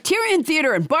at the Criterion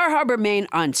Theater in Bar Harbor, Maine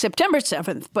on September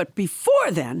 7th. But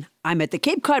before then, I'm at the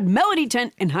Cape Cod Melody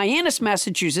Tent in Hyannis,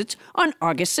 Massachusetts on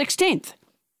August 16th.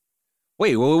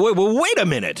 Wait a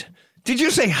minute. Did you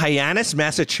say Hyannis,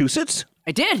 Massachusetts?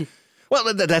 I did.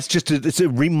 Well, that's it's a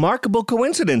remarkable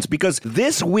coincidence because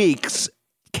this week's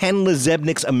Ken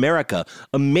Lezebnik's America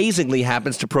amazingly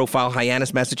happens to profile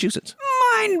Hyannis, Massachusetts.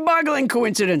 Mind-boggling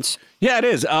coincidence. Yeah, it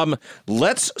is.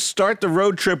 Let's start the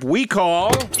road trip we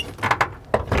call...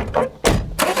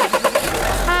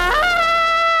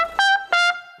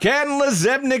 Ken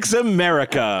Lezebnik's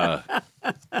America.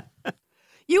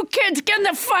 You kids, get in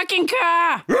the fucking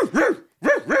car!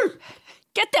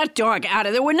 Get that dog out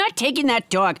of there. We're not taking that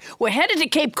dog. We're headed to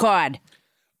Cape Cod.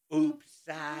 Oops,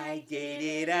 I did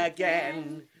it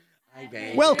again.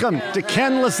 Welcome to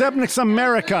Ken Lezebnik's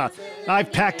America.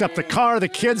 I've packed up the car. The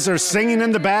kids are singing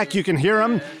in the back. You can hear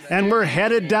them. And we're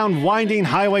headed down winding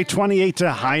Highway 28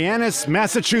 to Hyannis,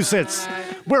 Massachusetts.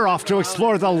 We're off to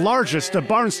explore the largest of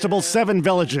Barnstable 7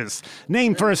 villages,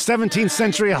 named for a 17th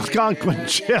century Algonquin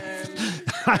chief.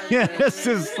 Hyannis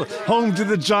is home to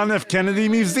the John F. Kennedy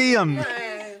Museum.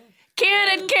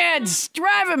 Can it, kids?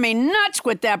 Driving me nuts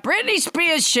with that Britney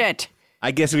Spears shit.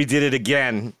 I guess we did it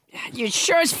again. You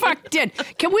sure as fuck did.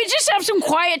 Can we just have some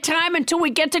quiet time until we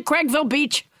get to Craigville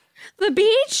Beach? The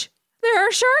beach? There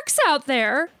are sharks out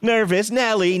there. Nervous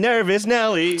Nellie, nervous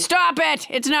Nellie. Stop it.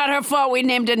 It's not her fault we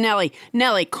named her Nellie.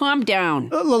 Nellie, calm down.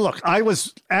 Look, I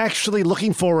was actually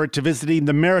looking forward to visiting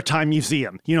the Maritime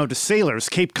Museum. You know, to sailors,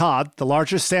 Cape Cod, the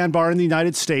largest sandbar in the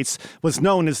United States, was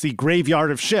known as the graveyard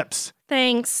of ships.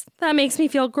 Thanks. That makes me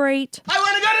feel great. I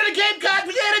want to go to the Cape Cod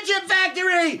Potato Chip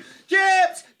Factory!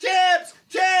 Chips! Chips!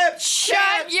 Chips!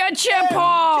 Shut your chip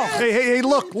hole! Hey,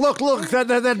 look,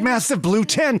 that massive blue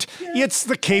tent. It's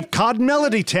the Cape Cod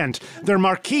Melody Tent. Their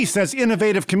marquee says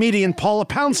innovative comedian Paula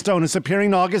Poundstone is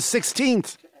appearing August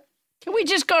 16th. Can we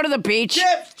just go to the beach?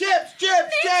 Chips! Chips!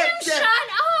 Chips! Chips! Shut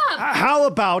up! How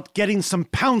about getting some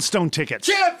Poundstone tickets?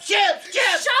 Chips! Chips!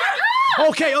 Chips! Shut up!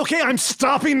 Okay, I'm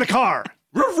stopping the car.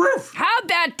 Roof! Roof! How'd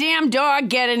that damn dog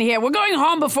get in here? We're going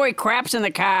home before he craps in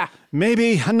the car.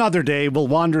 Maybe another day we'll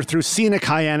wander through scenic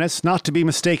Hyannis, not to be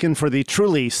mistaken for the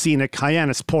truly scenic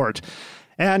Hyannis port.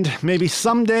 And maybe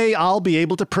someday I'll be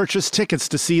able to purchase tickets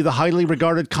to see the highly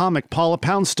regarded comic Paula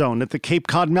Poundstone at the Cape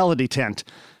Cod Melody Tent.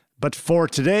 But for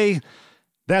today,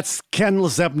 that's Ken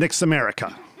Lezebnik's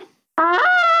America.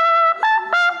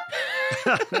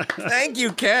 Thank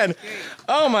you, Ken.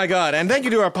 Oh, my God. And thank you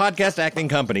to our podcast acting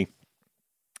company.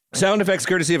 Sound effects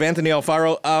courtesy of Anthony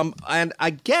Alfaro. And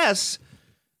I guess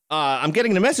I'm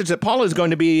getting the message that Paula is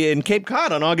going to be in Cape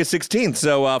Cod on August 16th.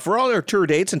 So for all her tour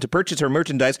dates and to purchase her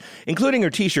merchandise, including her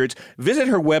T-shirts, visit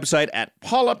her website at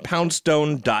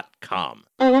paulapoundstone.com.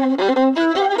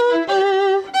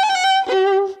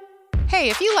 Hey,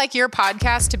 if you like your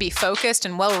podcast to be focused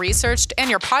and well-researched, and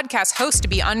your podcast host to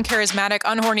be uncharismatic,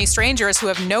 unhorny strangers who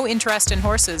have no interest in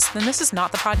horses, then this is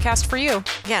not the podcast for you.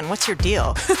 Yeah, and what's your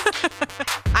deal?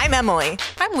 I'm Emily.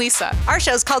 I'm Lisa. Our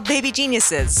show's called Baby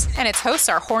Geniuses. And its hosts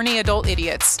are horny adult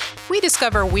idiots. We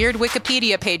discover weird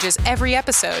Wikipedia pages every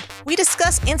episode. We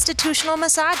discuss institutional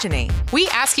misogyny. We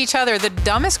ask each other the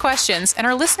dumbest questions, and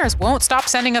our listeners won't stop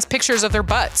sending us pictures of their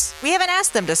butts. We haven't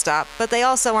asked them to stop, but they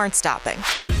also aren't stopping.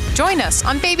 Join us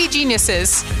on Baby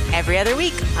Geniuses every other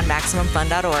week on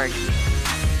MaximumFun.org.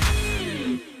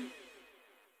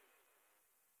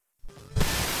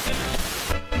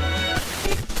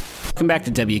 Welcome back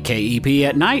to WKEP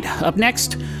at Night. Up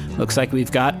next, looks like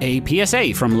we've got a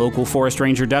PSA from local forest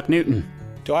ranger Duck Newton.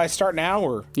 Do I start now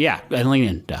or? Yeah, lean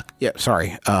in, Duck. Yeah,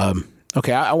 sorry.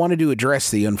 Okay, I wanted to address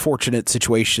the unfortunate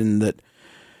situation that...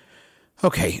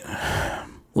 Okay,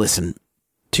 listen,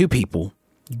 2 people,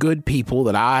 good people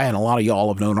that I and a lot of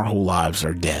y'all have known our whole lives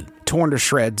are dead. Torn to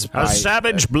shreds by... A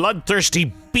savage,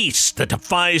 bloodthirsty beast that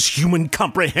defies human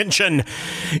comprehension.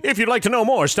 If you'd like to know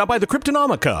more, stop by the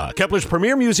Cryptonomica, Kepler's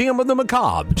premier museum of the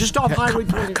macabre, just off Highway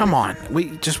 20. Come on,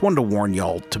 we just wanted to warn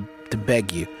y'all, to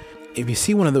beg you. If you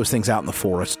see one of those things out in the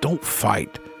forest, don't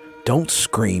fight. Don't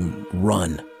scream.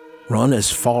 Run. Run as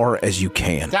far as you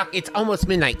can. Doc, it's almost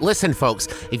midnight. Listen, folks,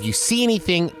 if you see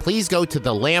anything, please go to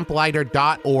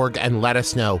thelamplighter.org and let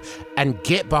us know. And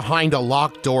get behind a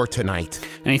locked door tonight.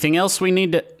 Anything else we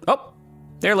need to... Oh,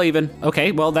 they're leaving.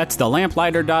 Okay, well, that's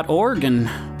thelamplighter.org,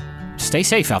 and stay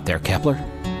safe out there, Kepler.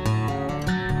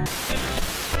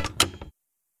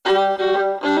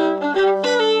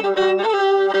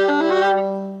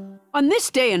 On this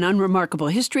day in unremarkable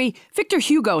history, Victor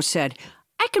Hugo said,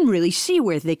 I can really see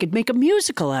where they could make a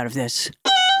musical out of this.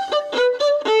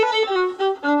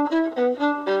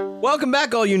 Welcome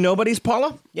back, all you nobodies.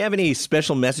 Paula, you have any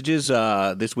special messages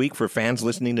this week for fans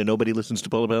listening to Nobody Listens to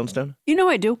Paula Poundstone? You know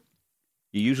I do.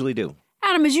 You usually do.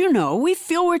 Adam, as you know, we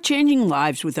feel we're changing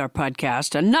lives with our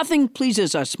podcast, and nothing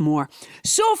pleases us more.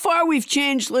 So far, we've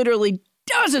changed literally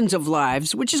dozens of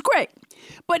lives, which is great.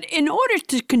 But in order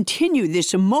to continue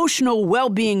this emotional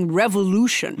well-being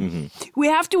revolution, we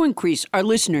have to increase our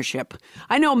listenership.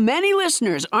 I know many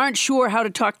listeners aren't sure how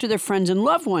to talk to their friends and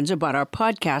loved ones about our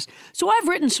podcast, so I've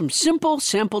written some simple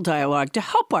sample dialogue to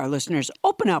help our listeners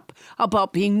open up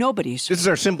about being nobodies. This is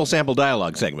our simple sample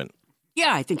dialogue segment.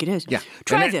 Yeah, I think it is. Yeah.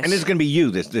 Try and this. And it's going to be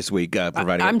you this week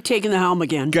providing I'm it. taking the helm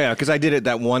again. Yeah, because I did it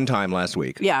that one time last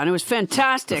week. Yeah, and it was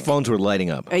fantastic. The phones were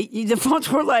lighting up. The phones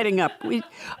were lighting up.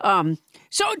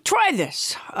 So try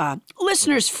this.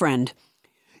 Listener's friend,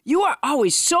 you are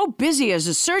always so busy as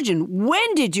a surgeon.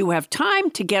 When did you have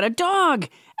time to get a dog?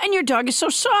 And your dog is so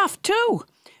soft, too.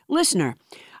 Listener,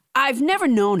 I've never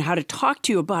known how to talk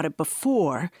to you about it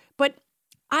before, but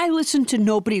I listen to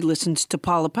Nobody Listens to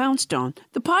Paula Poundstone,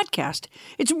 the podcast.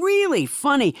 It's really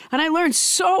funny, and I learned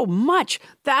so much.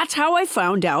 That's how I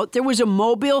found out there was a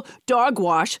mobile dog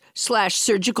wash /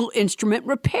 surgical instrument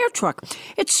repair truck.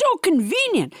 It's so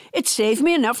convenient. It saved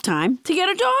me enough time to get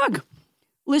a dog.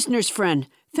 Listener's friend,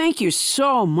 thank you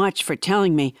so much for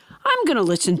telling me. I'm going to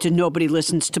listen to Nobody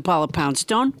Listens to Paula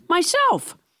Poundstone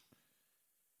myself.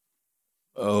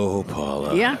 Oh,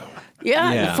 Paula. Yeah.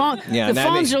 The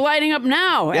phones are lighting up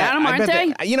now, Adam, aren't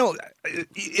they? You know,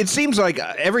 it seems like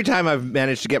every time I've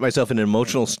managed to get myself in an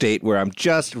emotional state where I'm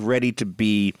just ready to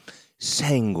be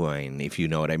sanguine, if you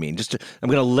know what I mean. I'm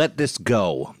going to let this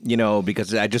go,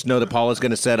 because I just know that Paula's going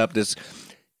to set up this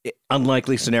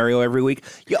unlikely scenario every week.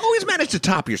 You always manage to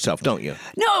top yourself, don't you?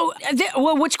 No.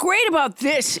 Well, what's great about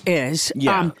this is...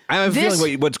 I have a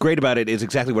feeling what's great about it is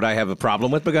exactly what I have a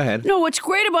problem with, but go ahead. No, what's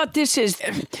great about this is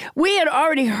we had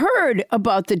already heard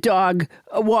about the dog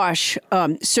wash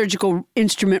surgical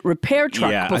instrument repair truck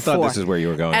before. I thought this is where you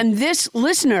were going. And this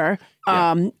listener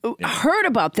heard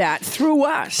about that through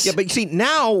us. Yeah, but you see,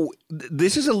 now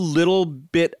this is a little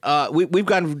bit... we've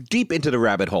gone deep into the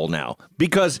rabbit hole now,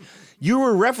 because... You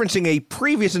were referencing a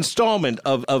previous installment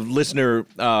of listener...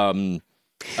 well,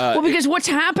 because what's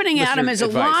happening, Adam, is a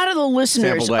lot of the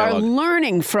listeners are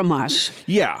learning from us.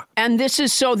 Yeah. And this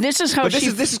is how this is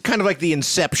kind of like the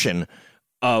inception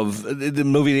of the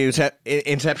movie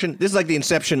Inception. This is like the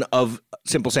inception of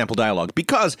simple sample dialogue,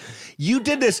 because you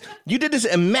did this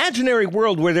imaginary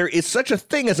world where there is such a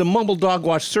thing as a mobile dog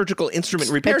wash surgical instrument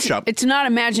repair shop. It's not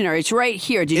imaginary. It's right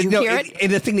here. Did you hear it?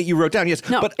 In the thing that you wrote down, yes.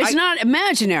 No, but it's not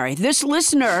imaginary. This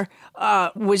listener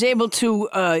was able to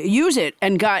use it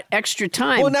and got extra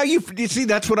time. Well, now you see,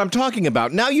 that's what I'm talking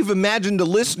about. Now you've imagined a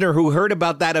listener who heard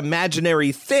about that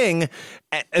imaginary thing,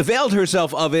 availed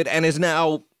herself of it, and is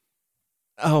now...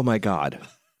 Oh, my God.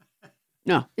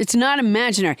 No, it's not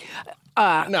imaginary.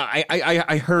 No,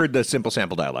 I heard the simple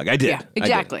sample dialogue. I did. Yeah,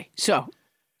 exactly.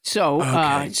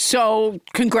 So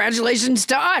congratulations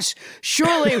to us.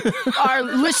 Surely our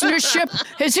listenership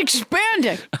has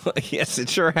expanded. Yes, it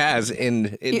sure has.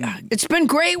 It's been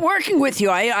great working with you.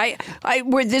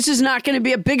 This is not going to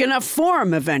be a big enough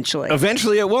forum eventually.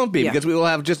 Eventually it won't be, because we will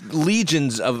have just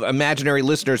legions of imaginary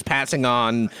listeners passing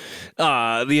on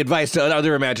the advice to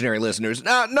other imaginary listeners.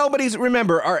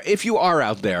 Remember, if you are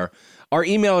out there, Our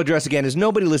email address again is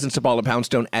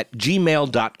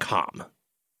nobodylistenstopaulapoundstone@gmail.com.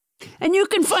 And you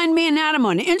can find me and Adam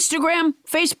on Instagram,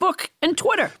 Facebook, and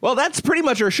Twitter. Well, that's pretty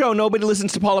much our show. Nobody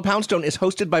Listens to Paula Poundstone is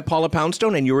hosted by Paula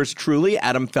Poundstone and yours truly,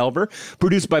 Adam Felber.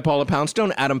 Produced by Paula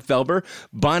Poundstone, Adam Felber,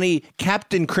 Bonnie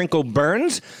Captain Crinkle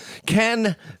Burns,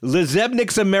 Ken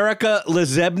Lezebnik's America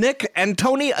Lezebnik, and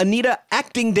Tony Anita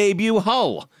acting debut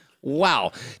Hull.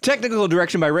 Wow. Technical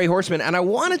direction by Ray Horseman. And I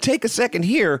want to take a second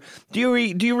here. Do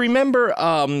you remember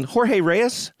Jorge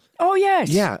Reyes? Oh, yes.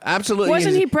 Yeah, absolutely.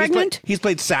 Wasn't he pregnant? He's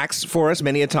played sax for us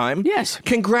many a time. Yes.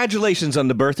 Congratulations on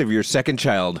the birth of your second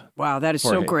child. Wow, that is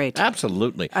so Jorge. great.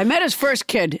 Absolutely. I met his first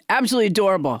kid. Absolutely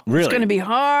adorable. Really? It's going to be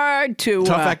hard to...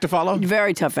 Tough act to follow?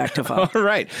 Very tough act to follow. All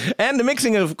right. And the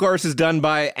mixing, of course, is done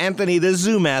by Anthony the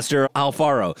Zoo Master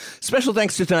Alfaro. Special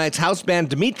thanks to tonight's house band,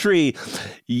 Dmitry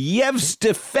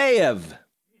Yevstefeyev.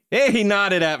 Hey, he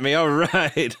nodded at me. All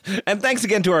right. And thanks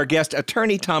again to our guest,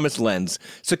 attorney Thomas Lenz.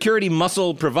 Security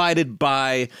muscle provided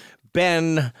by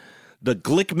Ben, the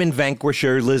Glickman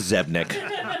Vanquisher Lezebnik.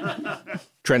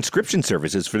 Transcription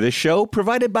services for this show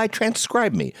provided by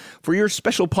Transcribe Me. For your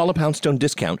special Paula Poundstone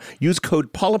discount, use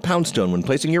code Paula Poundstone when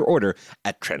placing your order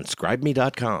at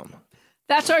transcribeme.com.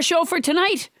 That's our show for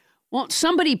tonight. Won't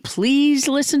somebody please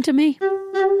listen to me?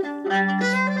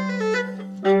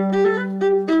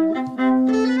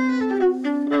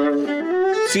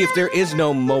 See, if there is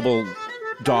no mobile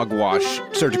dog wash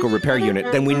surgical repair unit,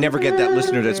 then we never get that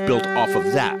listener that's built off of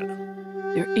that.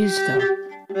 There is, though.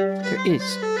 There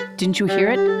is. Didn't you hear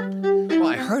it? Well,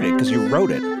 I heard it because you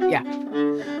wrote it. Yeah.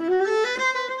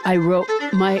 I wrote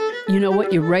you know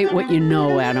what? You write what you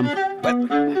know, Adam. But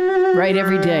write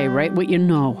every day. Write what you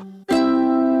know.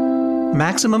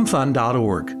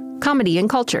 MaximumFun.org. Comedy and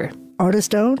culture.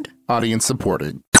 Artist owned. Audience supported.